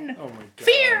Demon! Oh my god.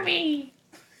 Fear me!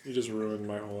 You just ruined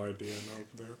my whole idea now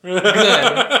there. Good.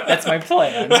 That's my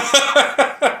plan.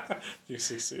 You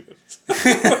succeeded.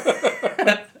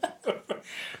 Because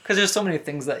there's so many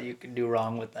things that you can do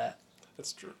wrong with that.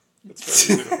 That's true. That's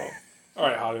very beautiful. All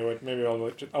right, Hollywood. Maybe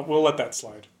we'll let that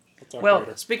slide. We'll talk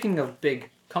later. Speaking of big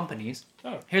companies,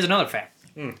 here's another fact.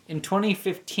 In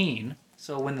 2015,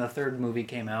 so when the third movie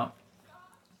came out,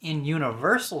 in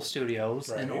Universal Studios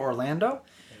in Orlando,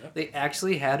 they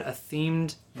actually had a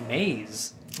themed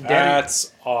maze.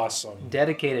 That's awesome.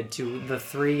 Dedicated to the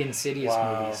 3 Insidious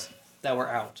movies that were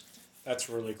out. That's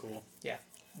really cool. Yeah.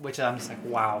 Which I'm just like,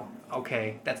 wow,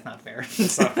 okay, that's not fair.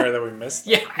 It's not fair that we missed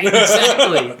that. Yeah,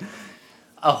 exactly.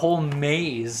 A whole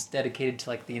maze dedicated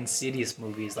to the Insidious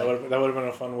movies. That would have been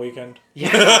a fun weekend.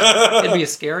 Yeah. It'd be a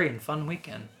scary and fun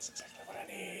weekend. That's exactly what I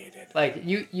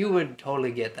needed. You would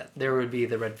totally get that. There would be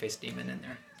the red-faced demon in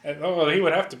there. He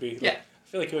would have to be. Yeah. I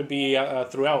feel like it would be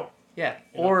throughout. Yeah.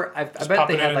 Or I bet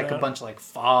they had a bunch of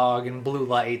fog and blue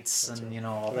lights and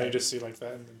all and that. then you just see that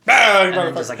and then and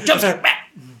then just jumps back.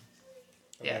 And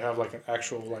they have an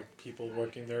actual people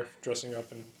working there, dressing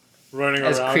up and running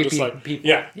as around, creepy just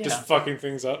people. Just fucking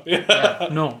things up. Yeah.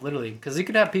 No, literally, because you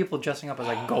could have people dressing up as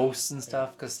ghosts and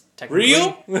stuff. Because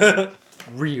technically,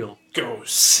 real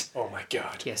ghosts. Oh my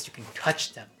god. Yes, you can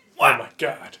touch them. Wow. Oh my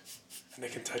god. And they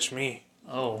can touch me.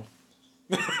 Oh.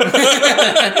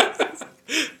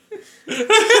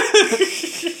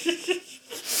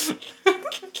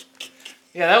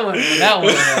 Yeah, that one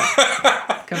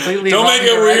completely. Don't make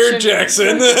it weird,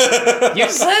 Jackson. You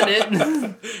said it.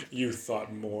 You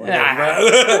thought more than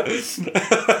that.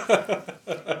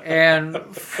 And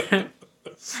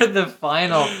for the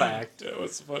final fact,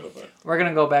 what's the final fact? We're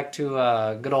gonna go back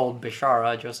to good old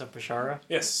Bishara, Joseph Bishara.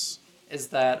 Yes. Is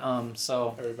that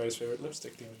so? Everybody's favorite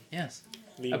lipstick demon. Yes.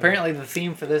 Apparently, the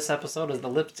theme for this episode is the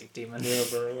lipstick demon. Yeah,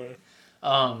 apparently.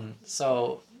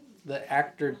 So the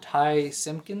actor Ty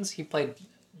Simpkins, he played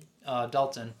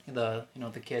Dalton, the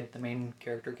kid, the main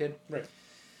character kid. Right.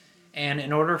 And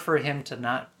in order for him to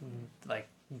not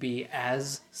be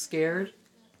as scared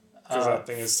that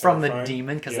thing is from the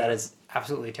demon, because that is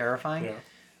absolutely terrifying.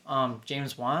 Yeah.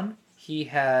 James Wan, he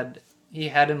had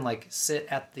him sit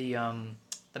at the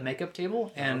makeup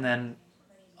table, and then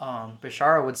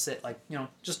Bishara would sit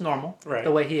just normal,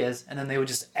 the way he is, and then they would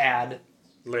just add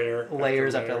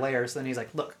layers after layers. So then he's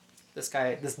like, look, this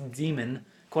demon,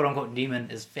 quote unquote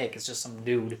demon, is fake. It's just some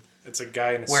dude. It's a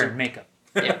guy in a wearing suit. makeup.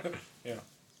 Yeah. Yeah.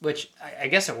 Which I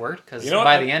guess it worked, because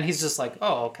by the end he's just like,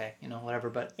 oh, okay, whatever.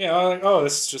 But yeah,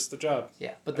 this is just the job.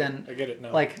 Yeah, but then I get it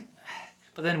now.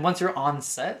 But then once you're on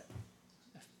set,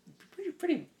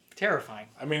 pretty terrifying.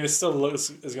 I mean, it still is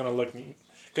going to look neat,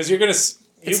 because you're going to.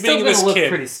 It's still going to look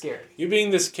pretty scary. You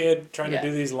being this kid trying to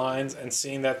do these lines and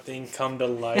seeing that thing come to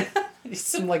life. He's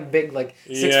some big 6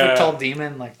 foot tall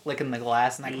demon licking the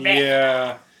glass and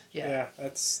yeah.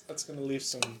 That's going to leave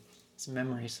some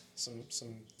memories, some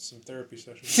therapy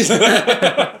sessions.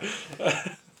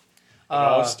 It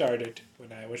all started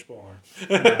when I was born.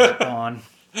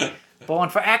 Born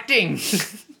for acting.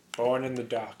 Born in the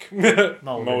dark.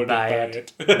 Molded by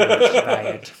it. Molded by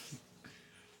it.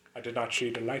 I did not see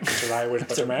the light until I was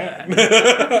but a man.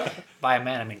 By a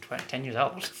man, I mean 10 years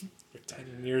old. You're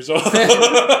 10 years old.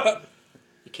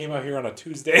 You came out here on a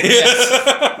Tuesday.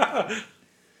 Yes.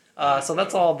 So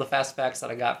that's all the fast facts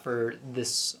that I got for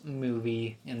this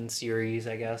movie and series,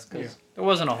 I guess, because there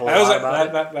wasn't a whole lot about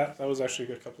it. That was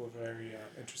actually a couple of very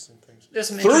interesting things.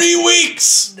 3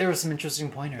 weeks! There were some interesting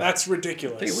pointers. That's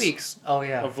ridiculous. 3 weeks. Oh,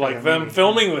 yeah. Of like them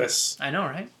filming this. I know,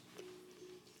 right?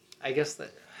 I guess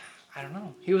that... I don't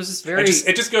know. He was just very...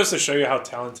 It just goes to show you how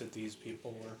talented these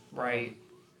people were. Right.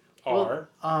 Are.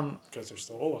 Because they're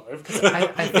still alive.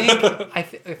 I think...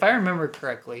 if I remember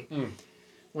correctly...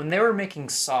 When they were making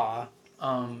Saw,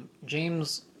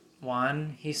 James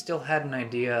Wan, he still had an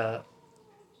idea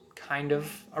kind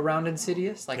of around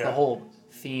Insidious. Like the whole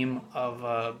theme of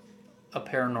a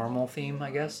paranormal theme,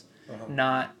 I guess.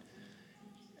 Not...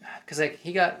 Because like,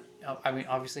 he got... I mean,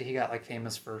 obviously he got like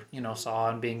famous for, Saw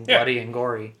and being bloody and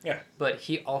gory. Yeah. But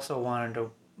he also wanted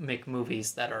to make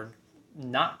movies that are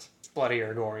not bloody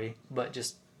or gory, but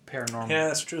just paranormal. Yeah,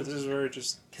 that's true. This is very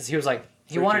just... Because he was like...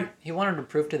 He wanted to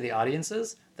prove to the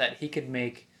audiences that he could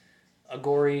make a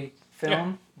gory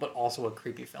film, but also a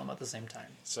creepy film at the same time.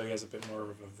 So he has a bit more of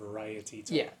a variety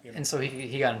to and so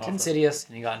he got into Insidious,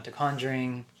 and he got into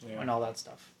Conjuring, and all that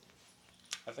stuff.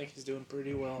 I think he's doing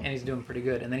pretty well. And he's doing pretty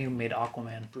good. And then he made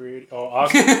Aquaman.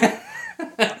 Aquaman.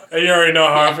 And you already know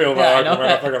how I feel about Aquaman.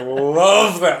 I fucking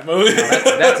love that movie.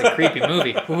 That's a creepy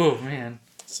movie. Ooh, man.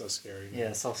 So scary. Yeah,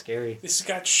 it's so scary. This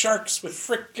got sharks with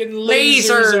frickin'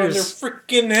 lasers on their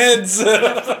frickin' heads.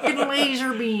 Frickin'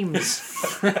 laser beams.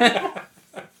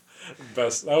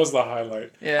 Best. That was the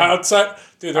highlight. Yeah. Outside,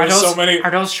 dude, there were so many.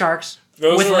 Are those sharks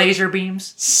with laser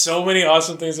beams? So many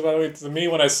awesome things about it. To me,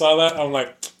 when I saw that, I'm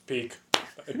like, peak.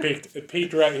 It peaked. It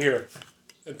peaked right here.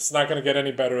 It's not going to get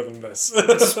any better than this. I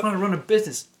just want to run a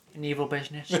business. An evil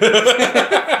business.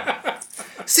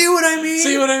 See what I mean?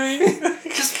 See what I mean? He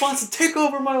just wants to take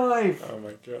over my life. Oh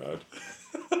my god.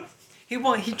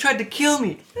 He tried to kill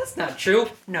me. That's not true.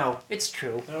 No, it's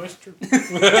true. No, it's true.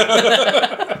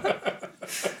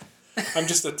 I'm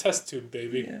just a test tube,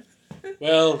 baby. Yeah.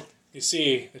 Well, you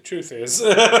see, the truth is...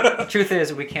 The truth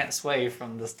is we can't sway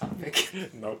from this topic.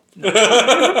 Nope.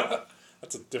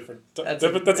 That's a different... That's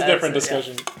a different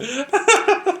discussion.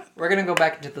 Yeah. We're going to go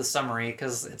back into the summary,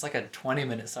 because it's like a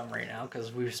 20-minute summary now,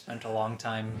 because we've spent a long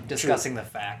time discussing the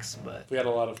facts, but... We had a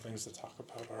lot of things to talk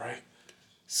about, alright?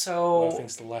 So... A lot of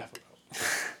things to laugh about.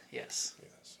 Yes.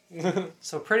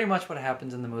 So pretty much what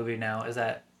happens in the movie now is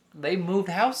that they moved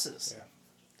houses. Yeah.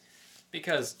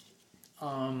 Because...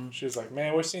 she was like,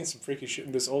 man, we're seeing some freaky shit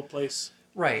in this old place.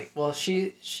 Right. Well,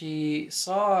 she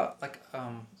saw, like,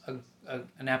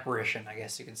 an apparition, I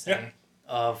guess you could say,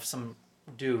 of some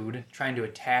dude trying to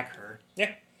attack her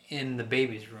in the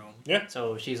baby's room. Yeah.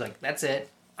 So she's like, that's it.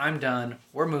 I'm done.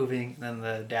 We're moving. And then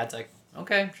the dad's like,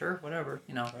 okay, sure, whatever.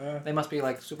 They must be,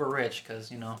 like, super rich because,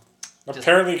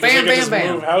 apparently, because they can just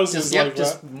move houses like that.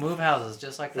 Just move houses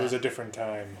just like that. It was a different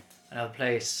time. Another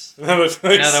place. Another world.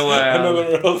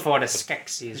 Another world. For the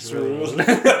Skeksis ruled.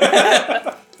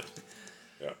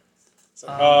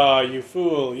 You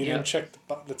fool. You didn't check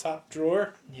the top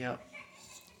drawer? Yep.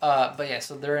 But yeah,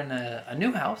 so they're in a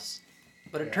new house,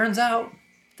 but it turns out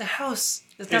the house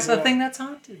is not the thing that's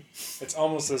haunted. It's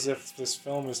almost as if this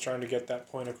film is trying to get that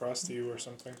point across to you or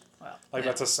something. Well,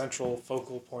 that's a central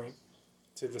focal point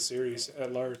to the series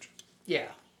at large. Yeah.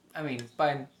 I mean,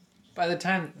 by the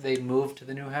time they moved to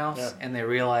the new house and they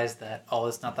realized that,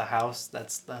 it's not the house,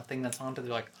 that's the thing that's haunted,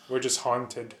 they're like... We're just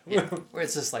haunted. Where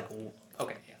it's just like,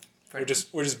 okay, yeah. We're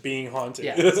just being haunted.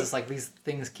 Yeah, it's just like these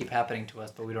things keep happening to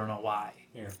us, but we don't know why.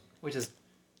 Yeah. Which is,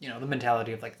 the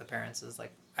mentality of like the parents is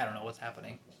like, I don't know what's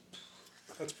happening.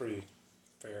 That's pretty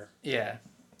fair. Yeah.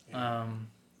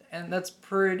 And that's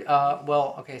pretty,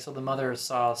 okay, so the mother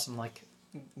saw some like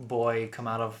boy come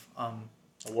out of, a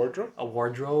wardrobe? A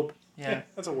wardrobe. Yeah.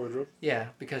 That's a wardrobe. Yeah,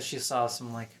 because she saw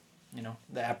some like,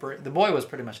 the boy was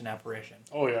pretty much an apparition.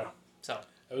 Oh yeah. So.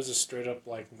 It was a straight up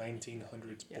like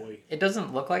 1900s boy. It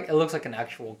doesn't look like... It looks like an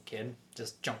actual kid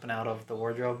just jumping out of the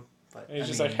wardrobe. But and he's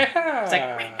just like, ha-ha! It's like,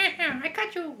 I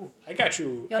got you! I got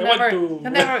you! You'll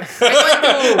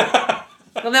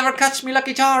never catch me,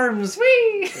 Lucky Charms!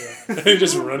 Whee! Yeah. He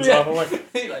just runs off. I'm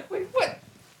like... He's like, wait, what?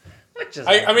 What just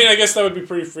I mean, I guess that would be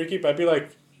pretty freaky, but I'd be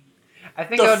like... I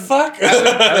think fuck?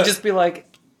 I would just be like,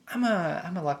 I'm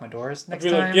gonna lock my doors next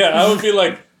time. Like, I would be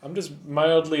like... I'm just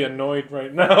mildly annoyed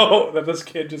right now that this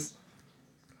kid just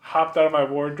hopped out of my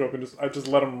wardrobe and I just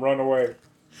let him run away.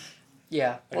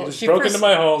 Yeah. He just broke into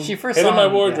my home, hid in my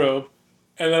wardrobe,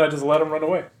 and then I just let him run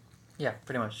away. Yeah,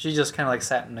 pretty much. She just kind of like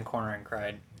sat in the corner and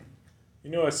cried. You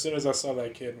know, as soon as I saw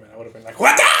that kid, man, I would have been like,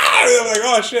 "What?" I'm like,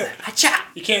 "Oh shit!" Achha!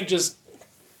 You can't just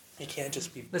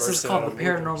be. This is called the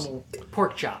paranormal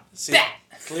pork chop. See,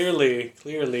 clearly,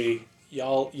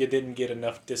 you didn't get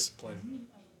enough discipline.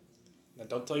 Now,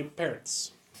 don't tell your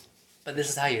parents. But this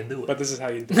is how you do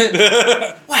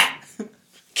it. What?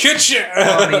 Kitchen.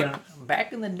 Well, I mean,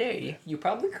 back in the day, you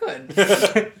probably could.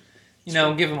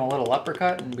 Give him a little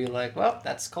uppercut and be like, well,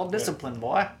 that's called discipline,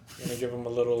 boy. Gonna give him a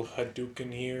little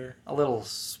Hadouken here. A little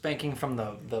spanking from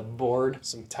the board.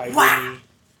 Some tiger knee.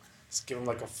 Just give him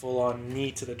like a full-on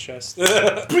knee to the chest.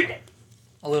 A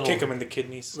little kick him in the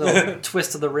kidneys. A little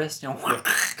twist of the wrist, Yeah.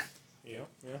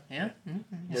 Yeah?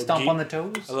 Mm-hmm. Stomp on the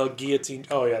toes. A little guillotine.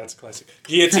 Oh, yeah, that's classic.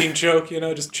 Guillotine choke,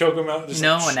 just choke him out. Just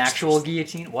an actual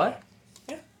guillotine. What?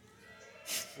 Yeah.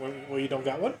 Well, you don't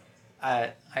got one?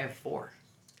 I have 4.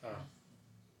 Oh.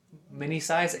 Mini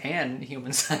size and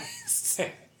human size.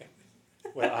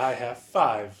 Well, I have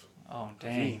 5. Oh,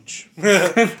 dang. Each.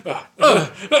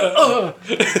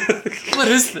 What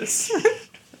is this?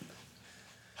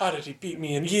 How did he beat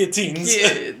me in guillotines?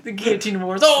 Yeah, the guillotine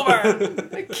war's over.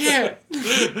 I can't.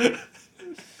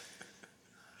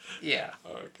 Yeah.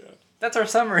 Oh god. That's our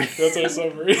summary.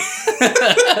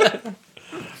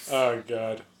 Oh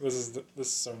god. This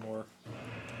is some more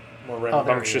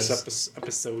rambunctious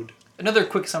episode. Another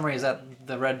quick summary is that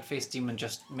the red-faced demon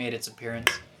just made its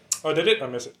appearance. Oh, did it? I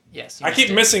miss it. Yes. I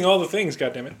keep missing all the things.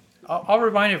 goddammit. I'll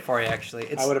rewind it for you.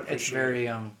 Actually, I would appreciate it.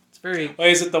 It's very.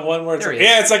 Wait, is it the one where it's like,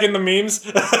 yeah, it's like in the memes?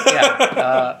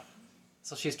 Yeah.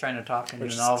 So she's trying to talk, and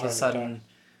then all of a sudden,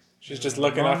 she's just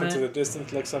looking off into the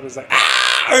distance, looks up, and is like,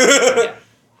 ah!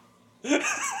 Yeah.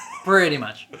 Pretty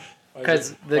much.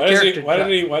 Because the character. Why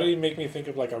did he make me think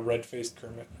of like a red-faced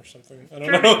Kermit or something? I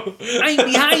don't know. I'm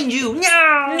behind you.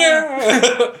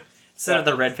 No. Instead of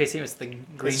the red face, it's the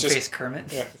green face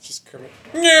Kermit. Yeah, it's just Kermit.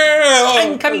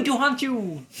 I'm coming to haunt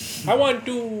you. I want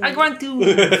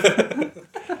to.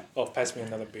 Oh, pass me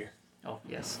another beer. Oh,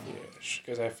 yes. Yes,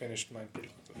 because I finished mine pretty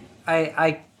quickly.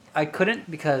 I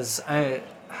couldn't because I've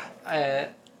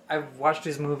watched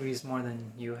these movies more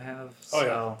than you have.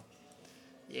 So,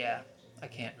 yeah, I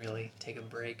can't really take a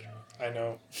break. I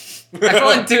know. I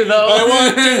want to, though. I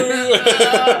want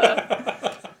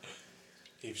to.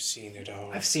 You've seen it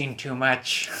all. I've seen too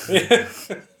much.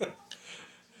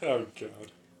 Oh god.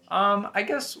 I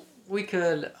guess we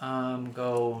could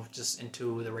go just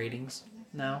into the ratings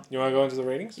now. You want to go into the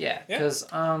ratings? Yeah, because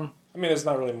I mean, there's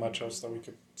not really much else that we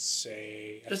could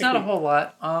say. There's not a whole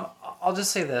lot. I'll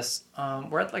just say this: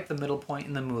 we're at like the middle point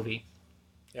in the movie.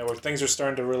 Yeah, where things are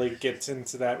starting to really get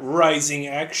into that rising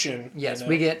action. Yes,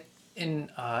 we get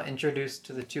introduced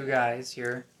to the 2 guys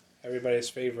here. Everybody's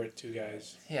favorite 2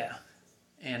 guys. Yeah.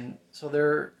 And so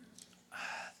they're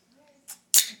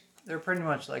pretty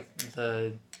much like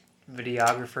the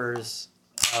videographers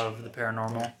of the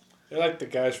paranormal. They're like the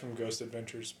guys from Ghost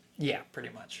Adventures. Yeah, pretty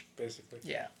much. Basically.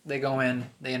 Yeah. They go in,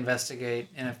 they investigate,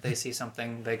 and if they see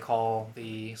something, they call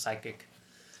the psychic.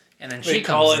 And then she comes in. They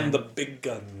call in the big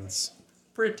guns.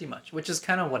 Pretty much. Which is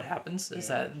kind of what happens, is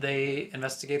that they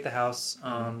investigate the house.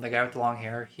 The guy with the long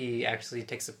hair, he actually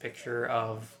takes a picture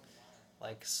of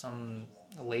like some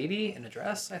lady in a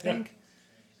dress, I think. Yeah.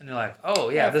 And they're like, oh,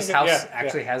 yeah, this house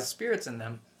actually has spirits in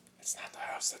them. It's not the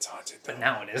house that's haunted, though. But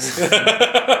now it is.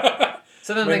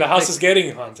 So then the house is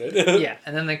getting haunted. Yeah,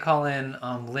 and then they call in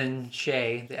Lynn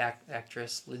Shay, the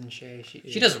actress, Lynn Shay.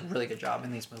 She does a really good job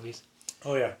in these movies.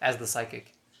 Oh, yeah. As the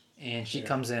psychic. And she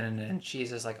comes in and she's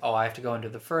just like, oh, I have to go into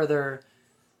the further.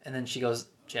 And then she actually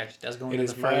does go into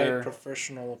the further. It is my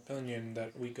professional opinion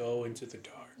that we go into the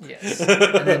dark. Yes.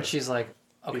 And then she's like,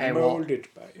 okay, molded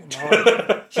by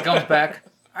it. She comes back,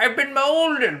 I've been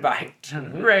molded by it,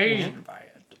 raised by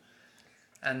it.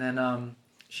 And then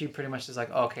she pretty much is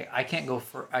like, oh, okay, I can't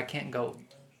go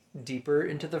deeper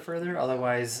into the further,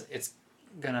 otherwise it's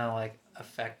gonna like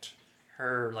affect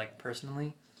her like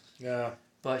personally. Yeah.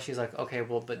 But she's like, okay,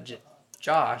 well, but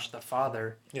Josh, the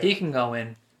father, he can go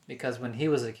in because when he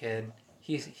was a kid,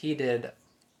 he did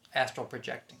astral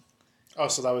projecting. Oh,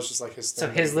 so that was just like his thing.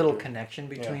 So his little connection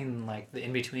between like the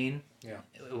in-between,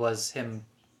 it was him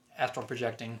astral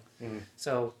projecting. Mm-hmm.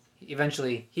 So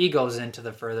eventually he goes into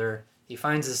the further, he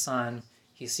finds his son,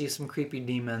 he sees some creepy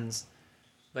demons,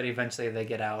 but eventually they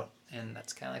get out, and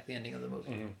that's kind of like the ending of the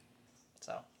movie. Mm-hmm.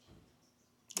 So,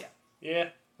 yeah. Yeah.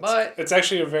 But it's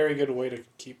actually a very good way to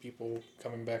keep people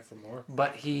coming back for more.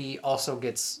 But he also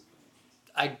gets,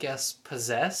 I guess,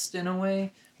 possessed in a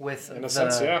way with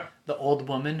the old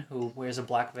woman who wears a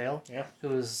black veil. Yeah.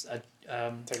 Who's a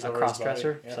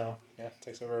cross-dresser. Yeah. So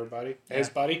takes over her body. Yeah. His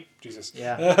body? Jesus.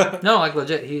 Yeah. No, like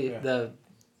legit.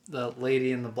 the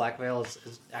lady in the black veil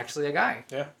is actually a guy.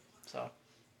 Yeah. So,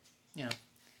 you know,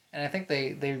 and I think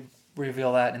they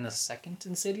reveal that in the second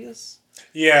Insidious.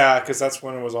 Yeah, because that's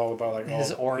when it was all about like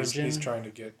his origin. He's trying to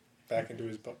get back into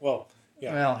his body. Well,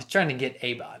 yeah. Well, he's trying to get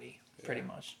a body, pretty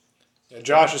much. Yeah,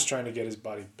 Josh is trying to get his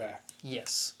body back.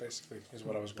 Yes. Basically, is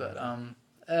what I was going.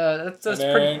 But that's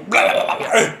pretty.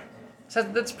 Yeah. So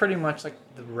that's pretty much like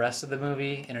the rest of the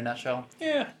movie in a nutshell.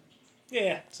 Yeah.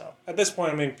 Yeah. So at this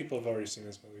point, I mean, people have already seen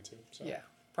this movie too. So yeah,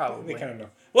 probably they kind of know.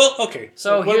 Well, okay.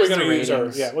 So what here's are we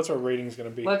going to use? What's our ratings going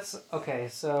to be? Okay,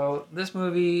 so this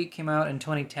movie came out in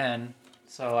 2010.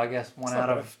 So I guess 1 out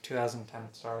of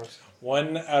 2010 stars.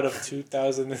 1 out of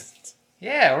 2000.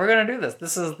 Yeah, we're gonna do this.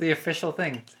 This is the official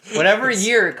thing. Whatever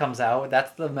year it comes out,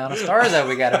 that's the amount of stars that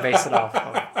we gotta base it off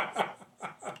of.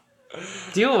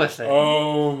 Deal with it.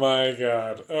 Oh my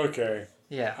god. Okay.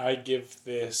 Yeah. I give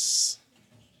this.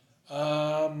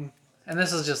 And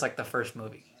this is just like the first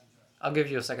movie. I'll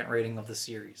give you a second rating of the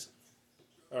series.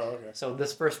 Oh, okay. So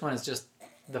this first one is just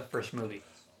the first movie.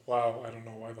 Wow, I don't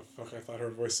know why the fuck I thought her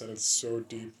voice sounded so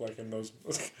deep, like in those.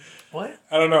 What?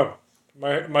 I don't know.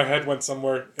 My head went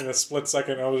somewhere in a split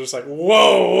second. I was just like,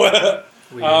 whoa.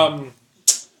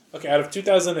 Okay, out of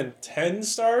 2010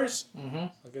 stars,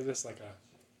 I'll give this like a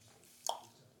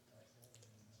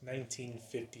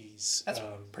 1950s. That's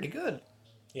pretty good.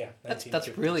 Yeah, that's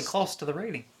really close to the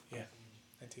rating. Yeah,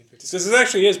 1950s. Because it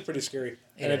actually is pretty scary,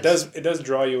 it does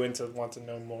draw you into want to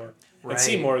know more and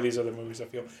see more of these other movies. I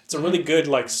feel it's a really good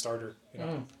like starter. You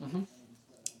know.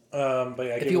 But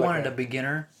yeah, if you wanted a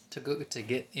beginner to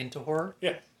get into horror,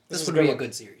 yeah, this would be a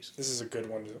good series. This is a good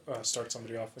one to start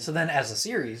somebody off with. So then, as a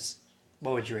series,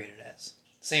 what would you rate it as?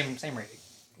 Same rating.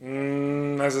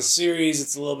 As a series,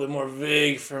 it's a little bit more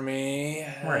vague for me,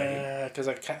 right? Because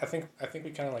I think we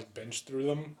kind of like binged through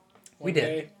them. We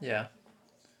did, yeah.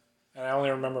 And I only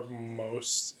remember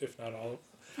most, if not all.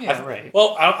 Yeah, right.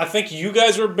 Well, I think you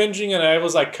guys were binging, and I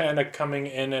was like kind of coming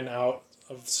in and out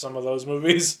of some of those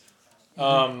movies.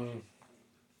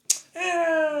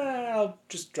 I'll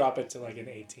just drop it to like an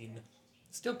 18.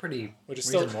 Still pretty which is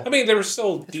reasonable. Still, I mean, they were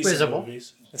still decent risible.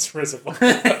 movies. It's risible.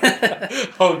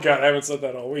 Oh, God, I haven't said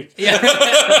that all week. Yeah,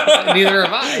 neither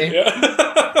have I.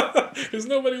 Yeah. Because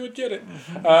nobody would get it.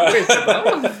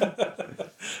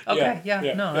 Okay,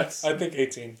 no, that's... I think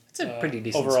 18. It's a pretty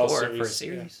decent overall score series, for a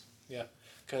series. Yeah,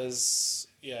 because,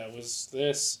 it was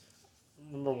this.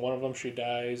 Remember one of them, she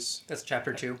dies. That's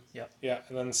chapter 2, yep. Yeah,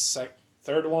 and then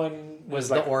third one was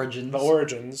the Origins. The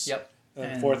Origins. Yep.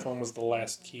 And the fourth one was The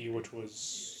Last Key, which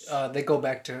was... they go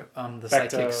back to the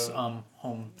psychic's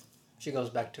home. She goes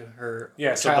back to her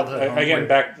childhood home. Again,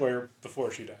 back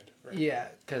before she died. Right? Yeah,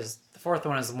 because the fourth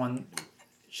one is the one...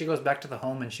 She goes back to the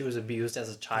home and she was abused as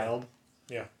a child.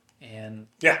 Yeah. And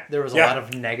there was a lot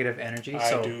of negative energy.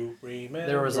 So I do remember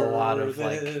there was a lot of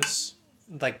this.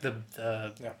 like the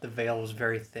veil was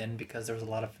very thin because there was a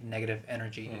lot of negative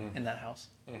energy in that house.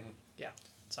 Yeah.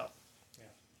 So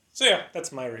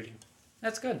that's my rating.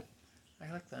 That's good.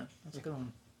 I like that. That's a good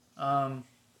one.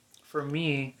 For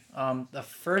me, the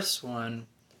first one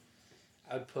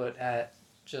I would put at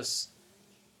just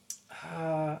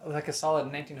like a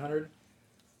solid 1900.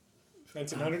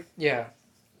 1900? Yeah.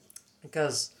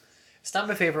 Because it's not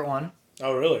my favorite one.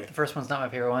 Oh, really? The first one's not my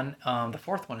favorite one. The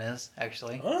fourth one is,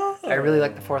 actually. Oh. I really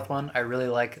like the fourth one. I really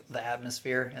like the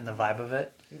atmosphere and the vibe of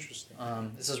it. Interesting.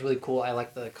 This is really cool. I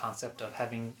like the concept of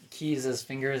having keys as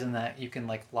fingers and that you can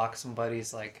like lock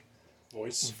somebody's like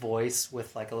voice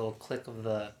with like a little click of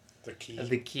the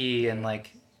key and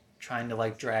like trying to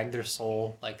like drag their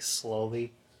soul like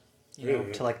slowly, you know,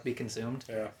 to like be consumed.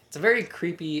 Yeah. It's a very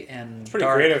creepy and it's pretty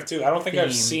dark creative too. I don't think theme.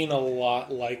 I've seen a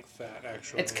lot like that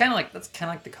actually. It's kind of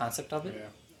like the concept of it. Yeah.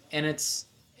 And it's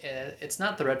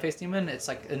not the red-faced demon. It's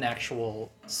like an actual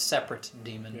separate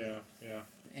demon. Yeah, yeah.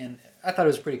 And I thought it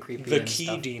was pretty creepy. The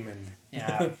key demon.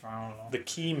 Yeah, I don't know. The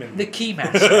keyman. The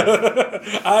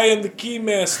keymaster. I am the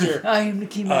keymaster. I am the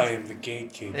keymaster. I am the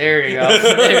gatekeeper. There you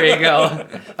go. There you go.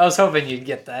 I was hoping you'd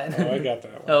get that. Oh, I got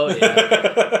that one. Oh,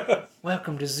 yeah.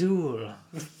 Welcome to Zool.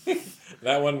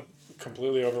 That one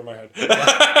completely over my head.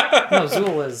 No,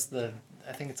 Zool is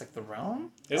I think it's like the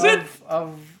realm? Is it?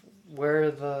 Of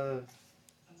where the...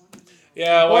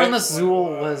 Yeah, or unless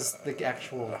Zool was the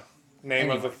actual... name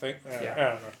of the thing? Yeah. I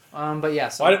don't know. But yeah,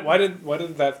 so... Why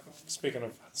did that... Speaking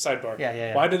of sidebar.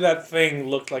 Yeah. Why did that thing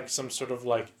look like some sort of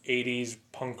like 80s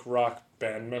punk rock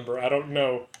band member? I don't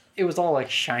know. It was all like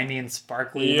shiny and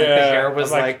sparkly. Yeah. Like the hair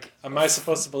was like... Am I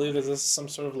supposed to believe that this is some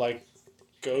sort of like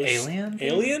ghost...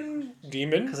 Alien?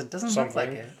 Demon? Because it doesn't look like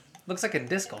it. Looks like a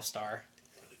disco star.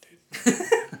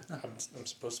 I'm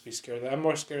supposed to be scared of that. I'm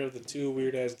more scared of the two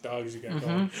weird ass dogs you got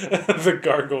going. The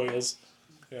gargoyles.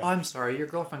 Yeah. Oh, I'm sorry. Your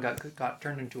girlfriend got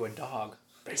turned into a dog.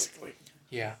 Basically.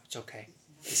 Yeah, it's okay.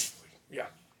 Basically, yeah.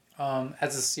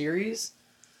 As a series,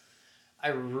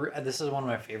 this is one of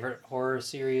my favorite horror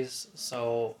series,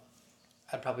 so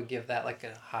I'd probably give that like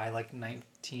a high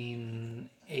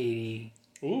 1980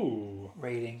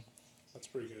 rating. That's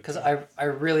pretty good. Because I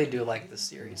really do like this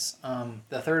series.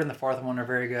 The third and the fourth one are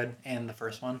very good, and the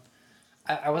first one.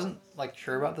 I wasn't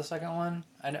sure about the second one.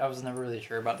 I was never really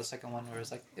sure about the second one. Where it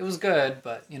was it was good,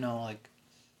 but I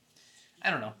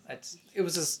don't know. It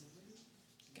was just,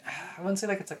 I wouldn't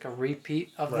say it's a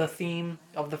repeat of the theme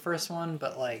of the first one,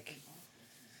 but I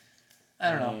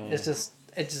don't know. It's just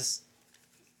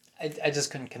I just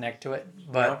couldn't connect to it.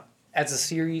 But as a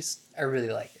series, I really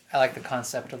like it. I like the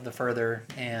concept of the further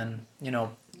and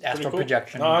astral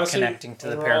projection connecting to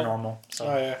the paranormal. So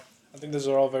yeah, I think those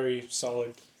are all very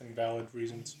solid and valid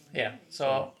reasons. Yeah,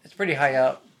 so it's pretty high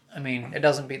up. I mean, it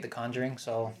doesn't beat The Conjuring,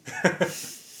 so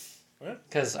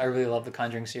because I really love the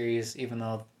Conjuring series, even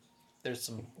though there's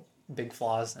some big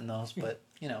flaws in those, but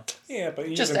yeah, but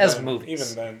even just then, as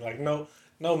movies, even then,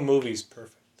 no movie's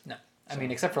perfect. No, I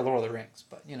mean except for Lord of the Rings,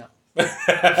 but You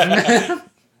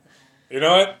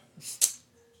know what?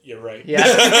 You're right.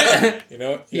 Yeah. You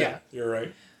know what? Yeah. You're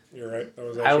right. You're right. That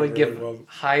was actually I would give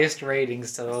highest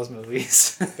ratings to those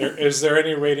movies. Is there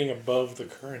any rating above the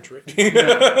current rating?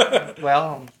 No.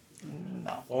 Well,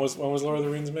 no. When was Lord of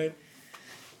the Rings made?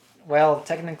 Well,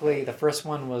 technically, the first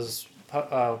one was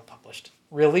published,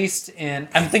 released in.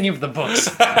 I'm thinking of the books.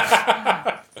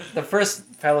 The first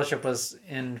Fellowship was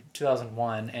in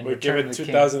 2001, and we give it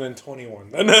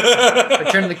 2021. Then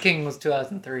Return of the King was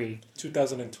 2003.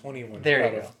 2021.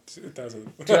 There you go.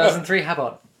 2003. How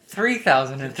about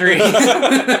 3003?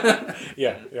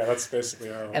 yeah, that's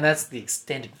basically our own. And that's the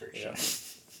extended version. Yeah.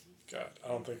 God, I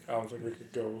don't think we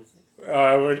could go.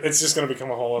 It's just going to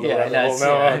become a whole other rabbit hole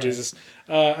now. Yeah, Jesus.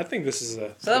 I think this is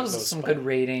a. So that was some good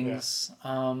ratings.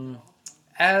 Yeah.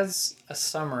 As a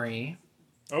summary.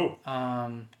 Oh.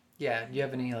 Yeah. Do you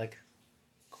have any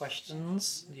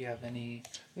questions? Do you have any?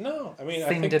 No, I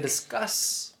mean, to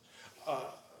discuss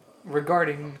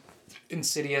regarding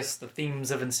Insidious, the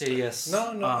themes of Insidious.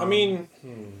 No. I mean,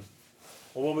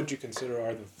 well, what would you consider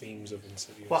are the themes of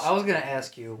Insidious? Well, I was going to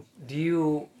ask you, do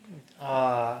you,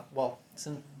 with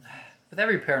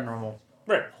every paranormal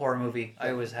horror movie,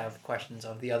 I always have questions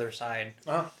of the other side.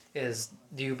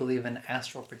 Do you believe in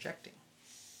astral projecting?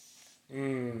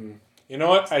 You know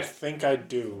what? I think I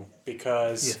do,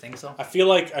 because you think so? I feel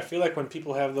like when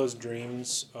people have those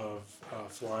dreams of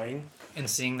flying and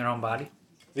seeing their own body.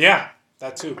 Yeah,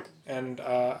 that too. And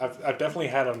I've definitely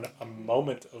had a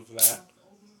moment of that.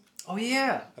 Oh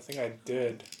yeah. I think I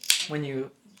did. When you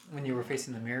were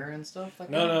facing the mirror and stuff like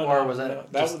that? No. Or was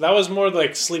that that was more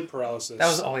like sleep paralysis. That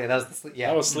was the sleep. Yeah.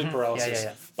 That was sleep paralysis.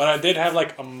 Yeah. But I did have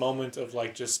a moment of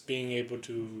just being able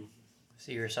to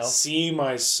see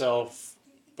myself,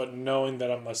 but knowing that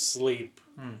I'm asleep,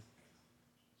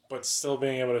 but still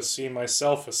being able to see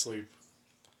myself asleep.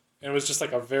 And it was just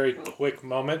a very quick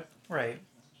moment. Right.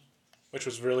 Which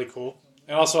was really cool.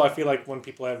 And also I feel like when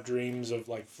people have dreams of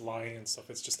flying and stuff,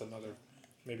 it's just another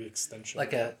maybe extension.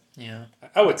 I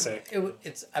would say.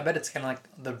 I bet it's kind of like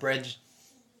the bridge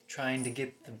trying to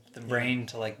get the brain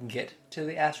to get to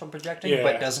the astral projecting,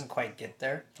 but doesn't quite get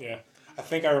there. Yeah. I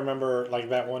think I remember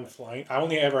that one flying. I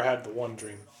only ever had the one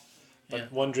dream. But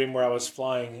one dream where I was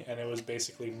flying, and it was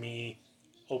basically me,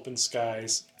 open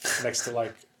skies, next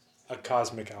to a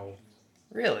cosmic owl.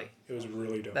 Really? It was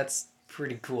really dope. That's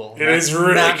pretty cool. It is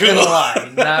really not cool.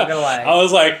 Not gonna lie. I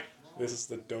was like, this is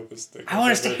the dopest thing. I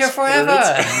want to stay here forever.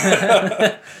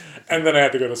 And then I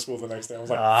had to go to school the next day. I was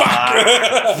like,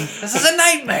 fuck! This is a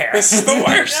nightmare. This is the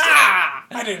worst.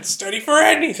 I didn't study for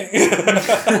anything.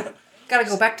 Gotta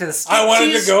go back to the I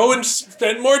wanted to go and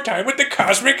spend more time with the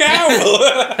cosmic owl.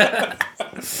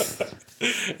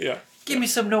 Yeah. Give me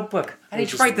some notebook. I need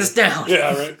to write this down.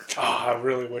 Yeah, right. Oh, I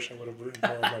really wish I would have written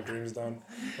more of my dreams down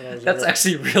when I was That's younger.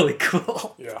 actually really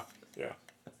cool. Yeah.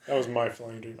 That was my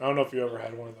flying dream. I don't know if you ever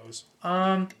had one of those.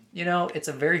 It's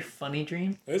a very funny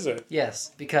dream. Is it?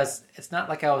 Yes, because it's not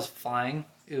like I was flying.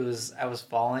 I was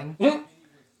falling.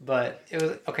 But it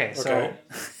was okay. So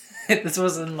this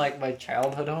was in my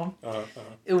childhood home.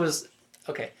 It was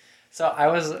okay.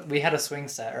 So we had a swing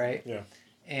set, right? Yeah.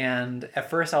 And at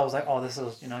first I was like, oh, this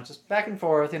is just back and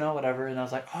forth, whatever. And I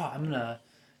was like, oh, I'm gonna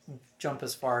jump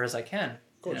as far as I can,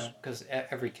 of course, because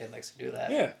every kid likes to do that.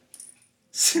 Yeah.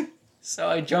 So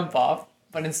I jump off,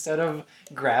 but instead of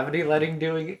gravity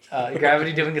doing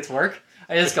its work,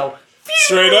 I just go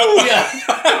straight up. Yeah.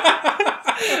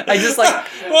 I just like...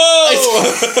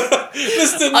 Whoa!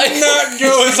 This did not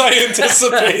go as I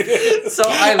anticipated. So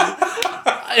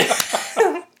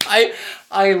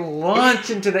I launch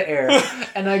into the air,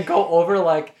 and I go over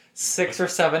like 6 or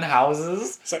 7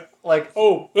 houses. Like,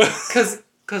 oh. Because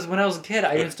when I was a kid,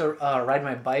 I used to ride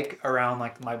my bike around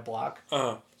like my block.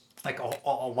 Like a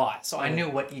lot. So I knew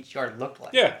what each yard looked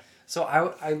like. Yeah. So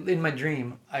I in my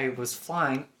dream, I was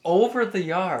flying over the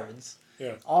yards.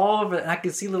 Yeah. All over, and I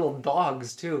could see little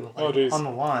dogs too, like, geez. on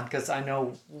the lawn, because I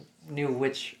knew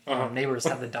which neighbors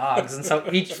had the dogs, and so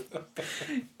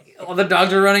all the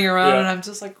dogs were running around, and I'm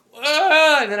just like,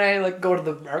 ah! And then I like go to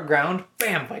the ground,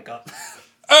 bam, bike up.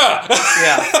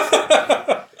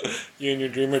 Yeah. You and your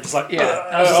dream are just like,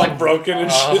 I was just like broken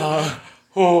and shit.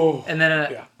 Oh. And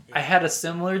then I had a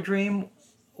similar dream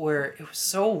where it was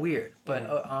so weird, but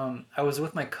I was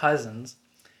with my cousins,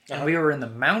 and we were in the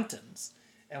mountains.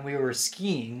 And we were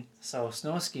skiing, so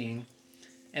snow skiing.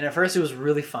 And at first it was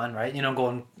really fun, right? You know,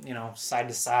 going, side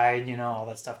to side, all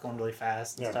that stuff, going really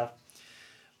fast and stuff.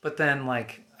 But then,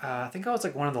 like, I think I was,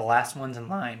 like, one of the last ones in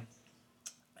line.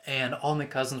 And all my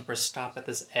cousins were stopped at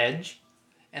this edge.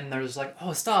 And there was like,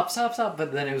 oh, stop.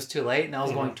 But then it was too late, and I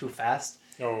was going too fast.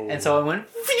 Oh. And so I went,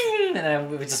 and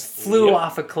we just flew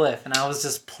off a cliff. And I was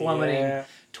just plummeting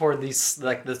toward the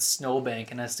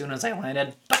snowbank. And as soon as I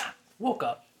landed, woke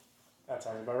up. That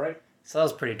sounds about right. So that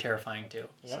was pretty terrifying too.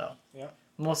 Yeah. So yeah.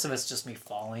 Most of it's just me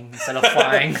falling instead of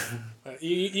flying.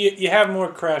 You have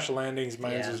more crash landings.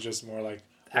 Mine is just more like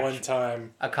one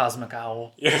time. A cosmic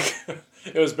owl. Yeah.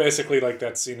 It was basically like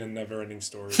that scene in Neverending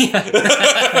Story. Yeah.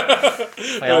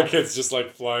 Where the kid's just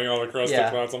like flying all across the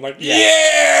clouds. I'm like,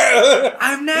 yeah!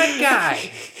 I'm that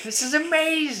guy. This is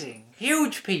amazing.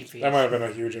 Huge pee-pee. That might have been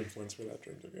a huge influence for that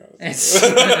dream, to be honest.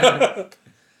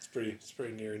 It's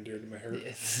pretty near and dear to my heart.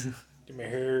 Yes. To my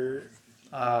heart.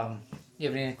 You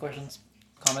have any questions,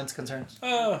 comments, concerns?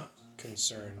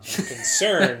 Concerns. I'm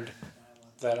concerned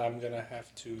that I'm gonna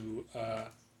have to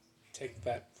take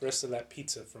that rest of that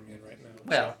pizza from you right now.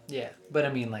 Well, yeah, but I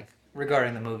mean, like,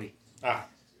 regarding the movie. Nah,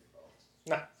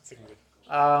 I think I'm good.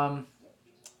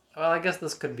 Well, I guess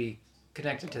this could be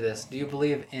connected to this. Do you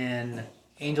believe in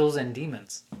angels and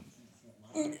demons?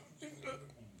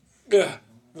 The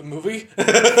movie?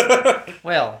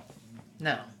 Well,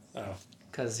 no. Oh.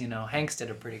 Because, Hanks did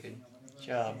a pretty good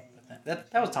job with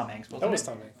that. That was Tom Hanks, wasn't it? That was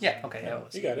Tom Hanks. Yeah, okay. Yeah, it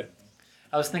was. You got it.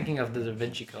 I was thinking of the Da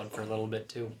Vinci Code for a little bit,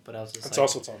 too, but I was just It's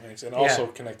also Tom Hanks, and also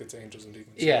connected to Angels and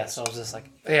Demons. Yeah, so I was just like,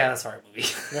 yeah, that's the right movie.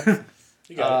 Yeah,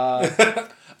 you got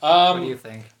it. What do you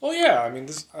think? Well, yeah, I mean,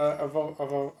 this, I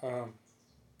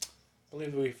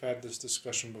believe we've had this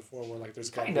discussion before where, like, there's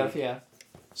got to be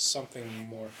something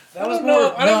more. I don't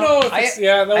know if it's,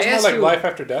 that was more like life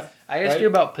after death. I asked you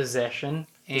about possession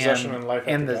and life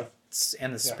after death.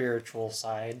 And the spiritual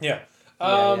side. Yeah.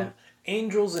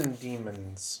 Angels and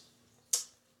demons.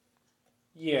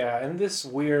 Yeah, in this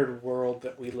weird world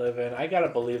that we live in, I gotta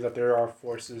believe that there are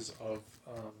forces of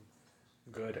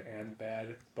good and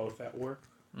bad both at work.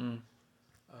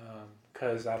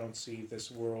 Because I don't see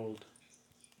this world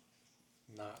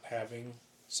not having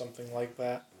something like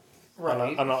that.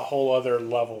 Right. On a whole other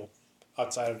level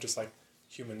outside of just like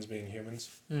humans being humans.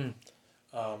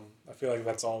 I feel like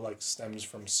that's all like stems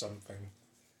from something.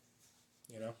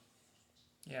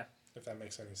 Yeah. If that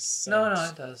makes any sense. No,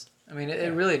 it does. I mean,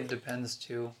 it really depends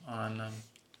too on.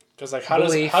 Because like, how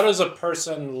does a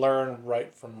person learn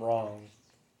right from wrong,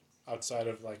 outside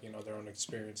of like their own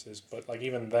experiences? But like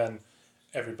even then,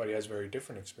 everybody has very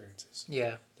different experiences.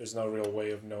 Yeah. There's no real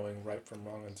way of knowing right from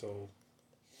wrong until.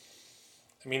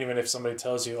 I mean, even if somebody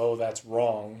tells you, "Oh, that's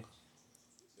wrong,"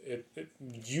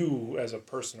 you as a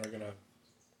person are gonna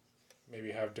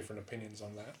maybe have different opinions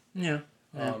on that. Yeah.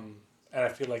 And I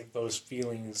feel like those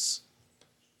feelings,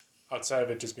 outside of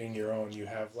it just being your own, you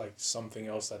have like something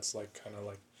else that's like kind of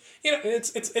like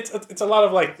it's a lot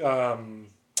of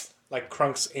like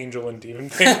Crunk's angel and demon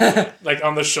thing. Like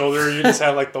on the shoulder, you just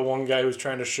have like the one guy who's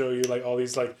trying to show you like all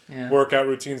these like workout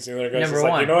routines, and the other guy's just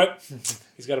like, you know what?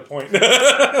 He's got a point.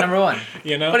 Number one.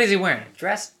 What is he wearing?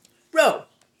 Dress? Robe.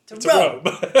 It's a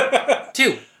robe.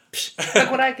 2.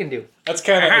 Look what I can do. That's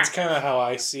kind of how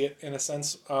I see it in a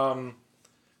sense. Of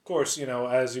course,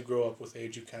 as you grow up with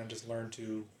age, you kind of just learn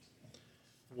to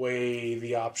weigh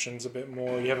the options a bit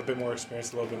more. You have a bit more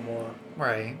experience, a little bit more.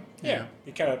 Right. Yeah.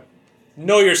 You kind of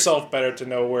know yourself better to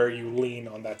know where you lean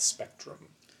on that spectrum.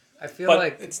 I feel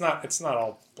like it's not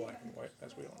all black and white,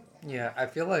 as we all know. Yeah, I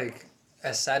feel like,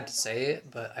 it's sad to say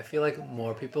it, but I feel like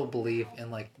more people believe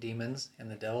in like demons and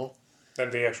the devil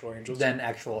than the actual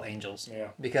angels. Yeah.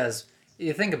 Because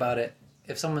you think about it,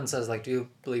 if someone says like, "Do you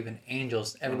believe in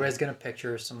angels?" Everybody's gonna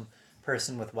picture some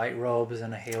person with white robes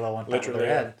and a halo on top of their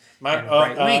head. And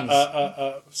bright wings.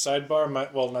 Sidebar,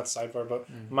 not sidebar, but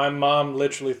my mom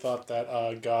literally thought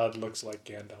that God looks like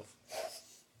Gandalf.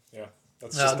 Yeah.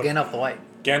 That's just Gandalf the White.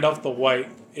 Gandalf the White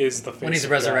is the face when he's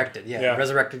of resurrected. God. Yeah,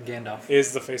 resurrected Gandalf.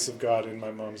 Is the face of God in my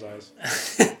mom's eyes.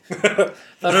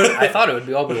 I thought it would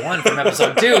be Obi-Wan from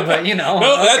episode 2, but No,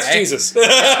 that's Jesus.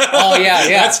 Oh, yeah.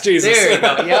 That's Jesus. There you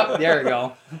go. Yep, there we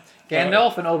go.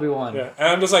 Gandalf and Obi-Wan. Yeah, and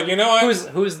I'm just like, you know what?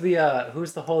 Who's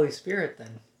the Holy Spirit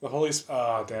then? The Holy Spirit.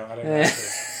 Oh, damn, I didn't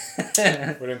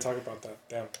know. We didn't talk about that.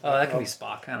 Damn. Oh, that could be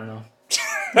Spock. I don't know.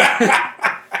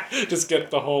 Just get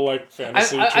the whole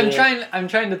fantasy. I'm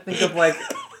trying to think of like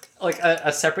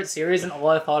a separate series, and all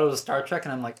I thought it was Star Trek,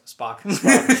 and I'm like Spock.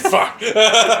 Fuck.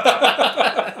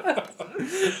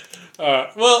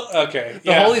 Well, okay.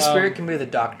 The Holy Spirit can be the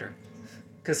Doctor,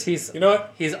 because he's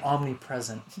he's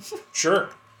omnipresent. Sure.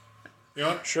 You know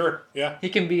what? Sure. Yeah. He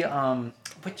can be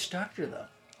which Doctor though?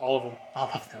 All of them. All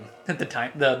of them. At the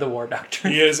time, the War Doctor.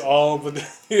 He is all the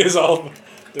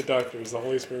doctors. The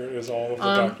Holy Spirit is all of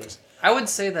the doctors. I would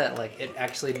say that it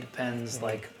actually depends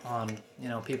on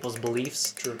people's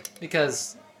beliefs. True.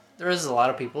 Because there is a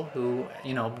lot of people who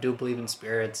do believe in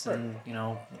spirits and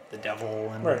the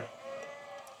devil and right.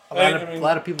 a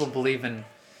lot of people believe in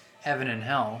heaven and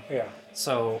hell. Yeah.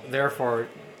 So therefore,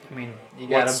 you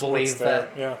gotta believe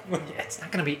that it's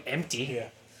not gonna be empty. Yeah.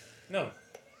 No.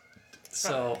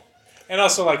 So. And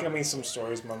also, some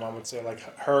stories my mom would say,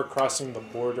 her crossing the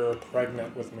border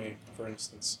pregnant with me, for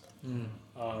instance.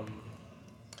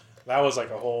 That was a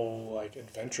whole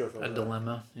adventure for her. A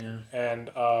dilemma, yeah.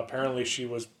 And apparently she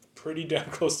was pretty damn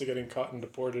close to getting caught and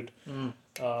deported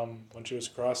when she was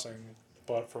crossing.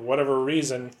 But for whatever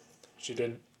reason, she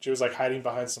was hiding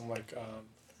behind some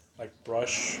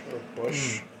brush or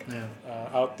bush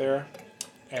out there,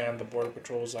 and the border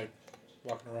patrol was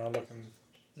walking around looking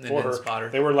for her. Spot her.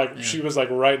 They were she was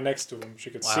right next to him.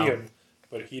 She could see him,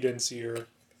 but he didn't see her.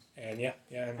 And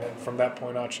and then from that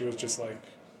point on, she was just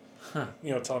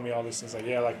telling me all these things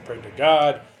praying to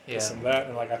God, this and that,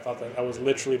 and I thought that I was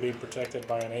literally being protected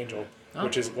by an angel,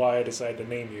 which is why I decided to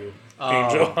name you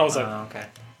Angel. I was okay.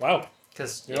 Wow.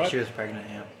 Because she was pregnant,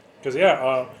 yeah. Because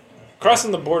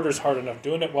crossing the border is hard enough.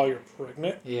 Doing it while you're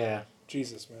pregnant,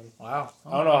 Jesus, man. Wow.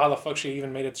 I don't know how the fuck she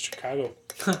even made it to Chicago.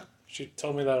 She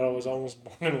told me that I was almost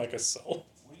born in a cell.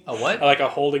 A what? A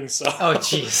holding cell. Oh,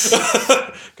 jeez.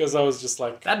 Because I was just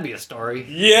that'd be a story.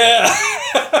 Yeah.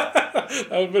 That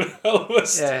would have been a hell of a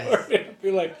story. I'd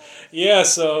be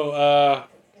so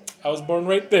I was born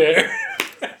right there.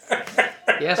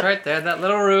 Yes, right there, that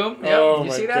little room. Yep. Oh, you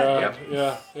my see God. That?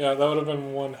 Yep. Yeah, that would have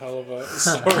been one hell of a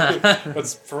story.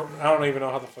 I don't even know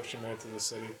how the fuck she made it to the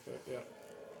city, but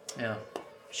yeah.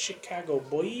 Chicago,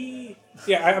 boy.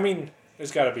 Yeah,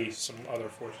 there's got to be some other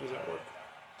forces at work.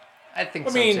 I think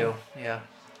so too. Yeah.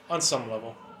 On some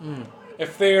level.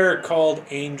 If they're called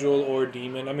angel or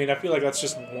demon, I feel like that's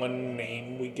just one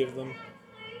name we give them.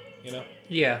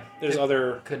 Yeah. There's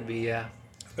could be, yeah.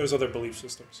 There's other belief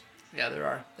systems. Yeah, there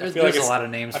are. There's a lot of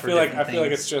names for different things. I feel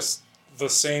like it's just the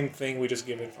same thing. We just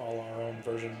give it all our own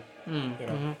version.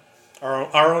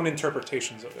 Our own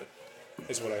interpretations of it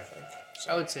is what I think.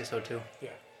 So, I would say so too.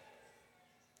 Yeah.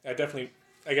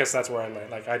 I guess that's where I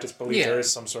land. I just believe there is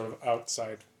some sort of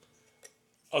outside,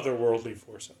 otherworldly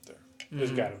force out there.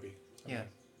 There's got to be.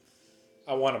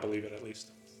 I want to believe it at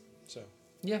least. So.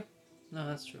 Yeah. No,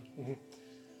 that's true.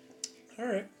 All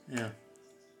right. Yeah.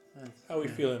 How are we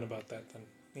feeling about that then?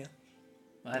 Yeah.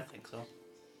 I think so.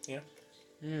 Yeah.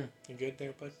 Yeah. You good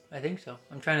there, bud? I think so.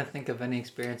 I'm trying to think of any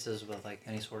experiences with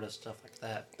any sort of stuff like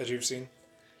that. That you've seen?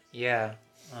 Yeah.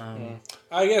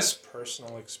 I guess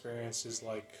personal experience is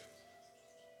I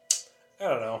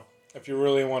don't know. If you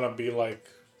really want to be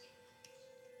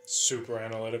super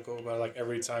analytical about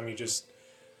every time you just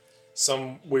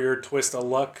some weird twist of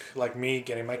luck, like me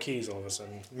getting my keys all of a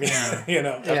sudden.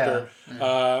 After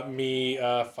me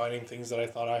finding things that I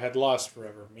thought I had lost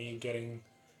forever. Me getting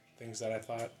things that I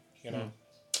thought,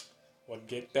 would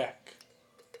get back.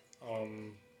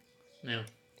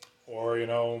 Or,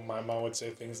 my mom would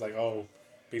say things like, oh,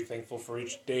 be thankful for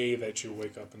each day that you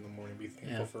wake up in the morning. Be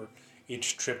thankful for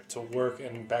each trip to work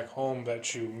and back home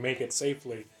that you make it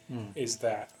safely. Is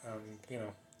that,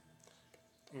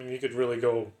 you could really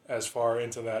go as far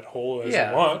into that hole as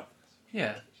you want.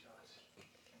 Yeah.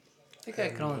 I think I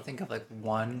can only think of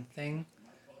one thing.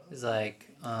 Is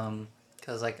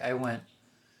because I went.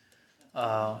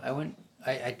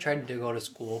 I tried to go to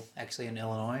school actually in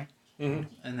Illinois, and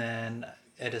then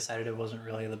I decided it wasn't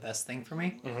really the best thing for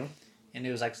me, and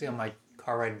it was actually on my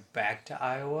car ride back to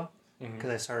Iowa because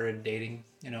I started dating,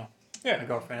 my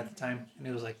girlfriend at the time, and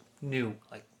it was new,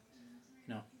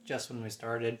 just when we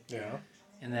started. Yeah.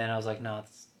 And then I was like, no,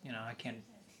 it's, I can't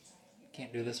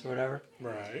do this or whatever.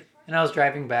 Right. And I was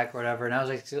driving back or whatever, and I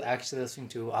was actually listening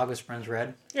to August Burns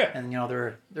Red. Yeah. And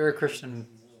they're a Christian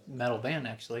metal band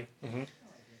actually. Mm-hmm.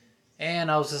 And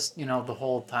I was just, the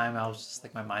whole time I was just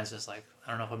like, my mind's just like, I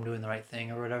don't know if I'm doing the right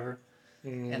thing or whatever.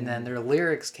 Mm. And then their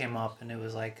lyrics came up, and it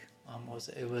was like,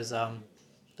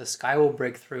 the sky will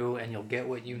break through and you'll get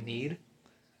what you need.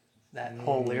 That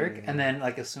whole lyric. And then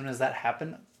like as soon as that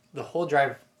happened, the whole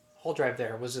drive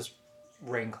there was just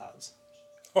rain clouds.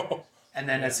 Oh. And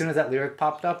then as soon as that lyric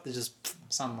popped up, there's just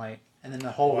sunlight. And then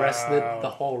the whole rest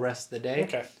of the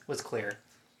day was clear,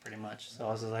 pretty much. So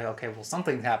I was just like, okay, well,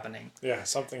 something's happening. Yeah,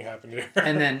 something happened here.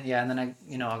 and then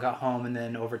I got home, and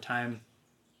then over time,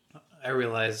 I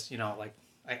realized, like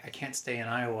I can't stay in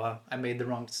Iowa. I made the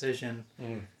wrong decision,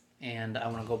 and I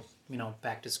want to go,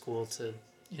 back to school to,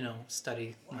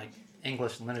 study like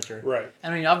English and literature. Right. I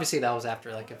mean, obviously that was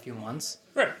after like a few months.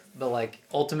 Right. But like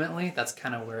ultimately, that's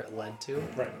kind of where it led to.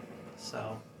 Right.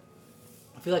 So,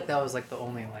 I feel like that was like the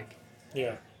only like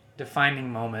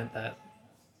defining moment that,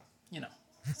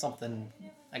 something,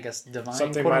 I guess, divine.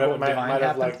 Something might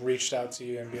have like reached out to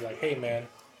you and be like, hey man,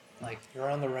 like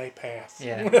you're on the right path.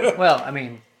 Yeah. Well, I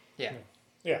mean, yeah.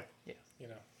 Yeah. Yeah.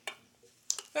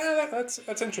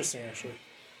 That's interesting actually.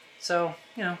 So,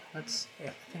 I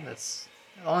think that's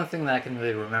the only thing that I can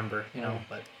really remember,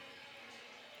 but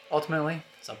ultimately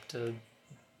it's up to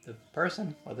the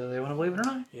person whether they want to believe it or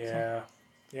not. Yeah. So.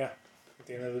 Yeah. At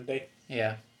the end of the day.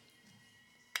 Yeah.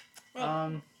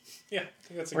 Well, yeah, I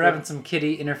think that's we're having some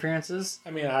kitty interferences.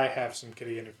 I mean, I have some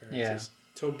kitty interferences. Yeah.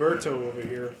 Toberto over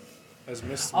here has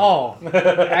missed me. Oh,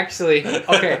 actually,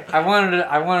 okay. I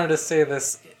wanted to say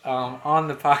this on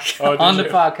the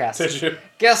podcast. Did you?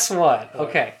 Guess what?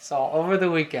 Okay, so over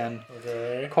the weekend,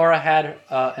 Cora had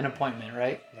an appointment,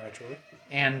 right? Naturally.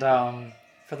 And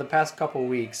for the past couple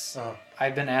weeks,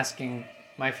 I've been asking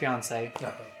my fiance,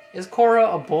 is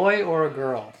Cora a boy or a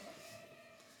girl?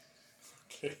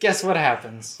 Okay. Guess what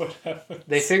happens? What happens?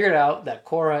 They figured out that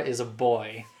Cora is a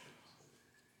boy.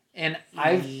 And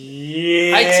I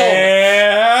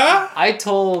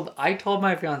told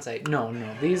my fiance, no,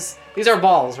 these are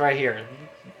balls right here.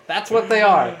 That's what they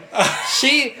are.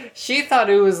 She thought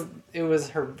it was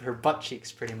her butt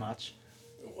cheeks pretty much.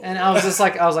 And I was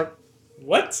like,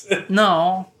 what?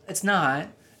 No, it's not.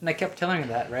 And I kept telling her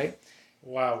that, right?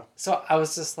 Wow. So I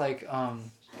was just like, no,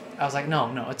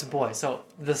 it's a boy. So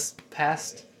this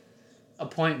past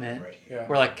appointment,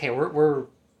 we're like, okay, we're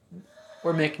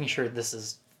making sure this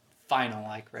is final,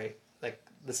 like, right? Like,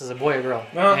 this is a boy or girl.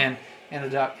 No. And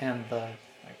the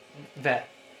vet,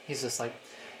 he's just like,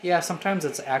 yeah, sometimes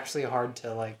it's actually hard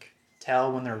to, like,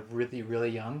 tell when they're really, really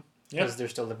young because they're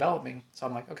still developing. So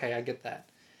I'm like, okay, I get that.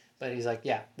 But he's like,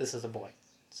 yeah, this is a boy.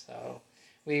 So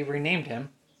we renamed him.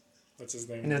 What's his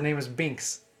name? And his name was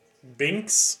Binks.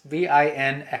 Binks?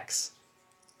 Binx.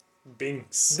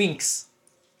 Binks. Binks.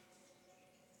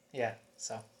 Yeah,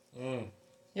 so.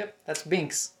 Yep, that's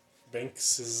Binks.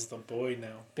 Binks is the boy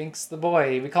now. Binks the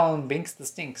boy. We call him Binks the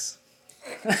Stinks.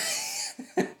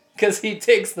 Because he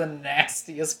takes the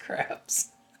nastiest craps.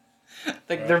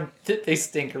 Like, they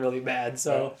stink really bad,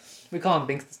 so we call him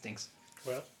Binks the Stinks.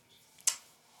 Well,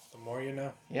 the more you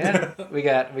know. Yeah, we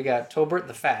got Tobert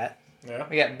the Fat. Yeah.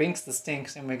 We got Binks the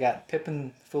Stinks, and we got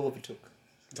Pippin Fool of a Took.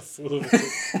 The Fool of a Took.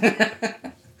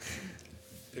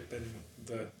 Pippin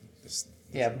the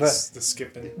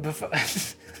skippin'. The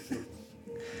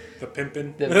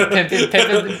pimpin'.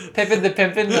 Pimpin' the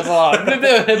pimpin'. That's a lot.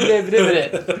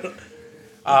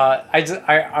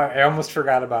 I almost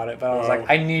forgot about it, but I was like,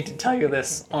 I need to tell you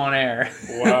this on air.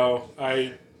 Wow.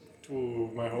 My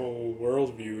whole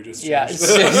worldview just changed. Yeah,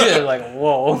 it's like,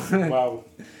 whoa.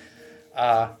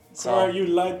 Wow. Sorry, you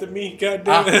lied to me,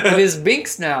 goddamn it. It is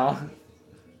Binks now.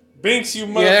 Binks, you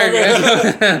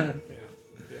motherfucker.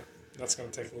 Yeah. That's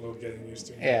going to take a little getting used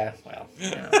to. Yeah, well.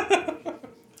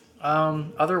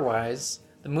 Otherwise,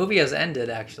 the movie has ended,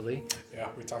 actually. Yeah,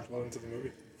 we talked well into the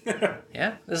movie.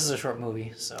 Yeah, this is a short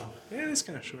movie, so. Yeah, it's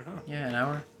kind of short, huh? Yeah, an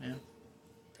hour. Yeah.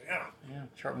 Yeah,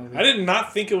 short movie. I did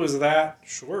not think it was that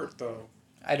short, though.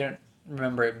 I don't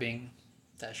remember it being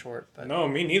that short, but. No,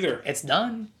 me neither. It's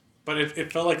done. But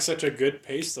it felt like such a good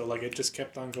pace, though. Like, it just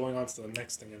kept on going on to the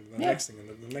next thing, and the next thing, and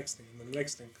then the next thing, and then the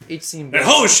next thing. Each scene builds.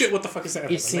 And oh, shit, what the fuck is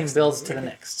that? Each scene builds to the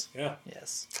next. Yeah.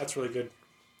 Yes. That's really good.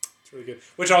 It's really good.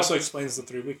 Which also explains the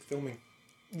 3-week filming.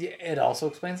 Yeah, it also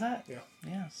explains that? Yeah.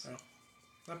 Yes. Oh.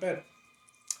 Not bad.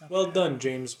 Well done,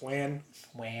 James Wan.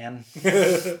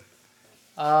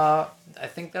 I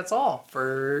think that's all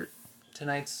for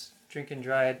tonight's Drink and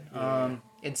Dried.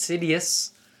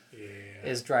 Insidious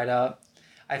is dried up.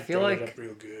 I feel like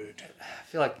real good. I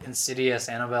feel like Insidious,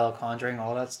 Annabelle, Conjuring,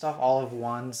 all that stuff, all of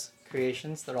Juan's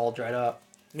creations, they're all dried up.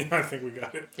 Yeah, I think we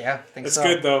got it. Yeah, I think it's so.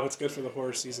 It's good though. It's good for the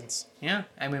horror seasons. Yeah,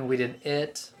 I mean we did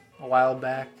It a while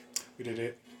back. We did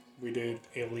It. We did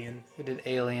Alien. We did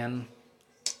Alien.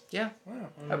 Yeah,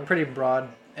 wow, pretty broad,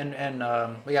 and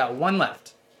we got one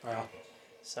left. Wow.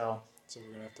 So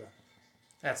we're gonna have to.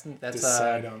 That's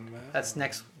decide on that.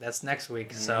 That's next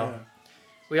week. So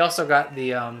we also got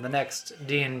the next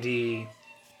D&D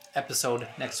episode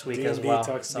next week as well.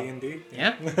 Talks so, D&D.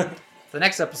 Yeah. The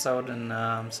next episode,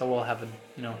 and so we'll have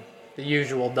the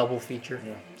usual double feature.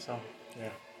 Yeah. So. Yeah.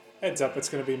 Heads up, it's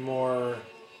gonna be more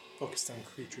focused on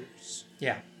creatures.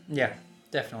 Yeah. Yeah.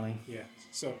 Definitely. Yeah.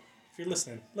 So if you're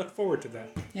listening, look forward to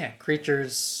that. Yeah,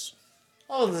 creatures.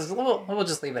 Oh, we'll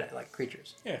just leave it at like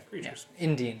creatures. Yeah, creatures. Yeah.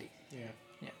 In D&D. Yeah.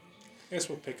 I guess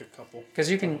we'll pick a couple.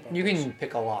 Because you can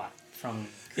pick a lot from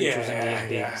creatures in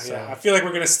D&D. Yeah. I feel like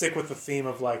we're gonna stick with the theme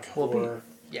of like horror.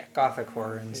 Gothic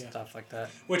horror and stuff like that.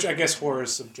 Which I guess horror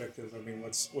is subjective. I mean,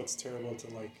 what's terrible to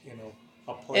like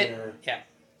a player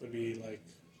would be like.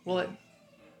 Well,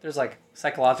 there's like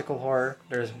psychological horror.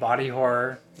 There's body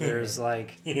horror. There's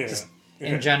like just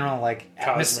in general like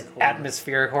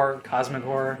atmospheric horror, cosmic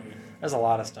horror. Yeah. There's a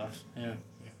lot of stuff. Yeah.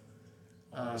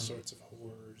 All sorts of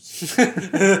horrors.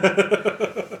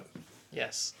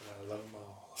 Yes. I love them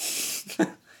all.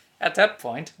 At that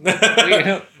point.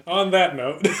 On that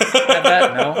note. At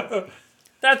that note.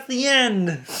 That's the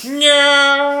end.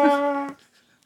 Yeah.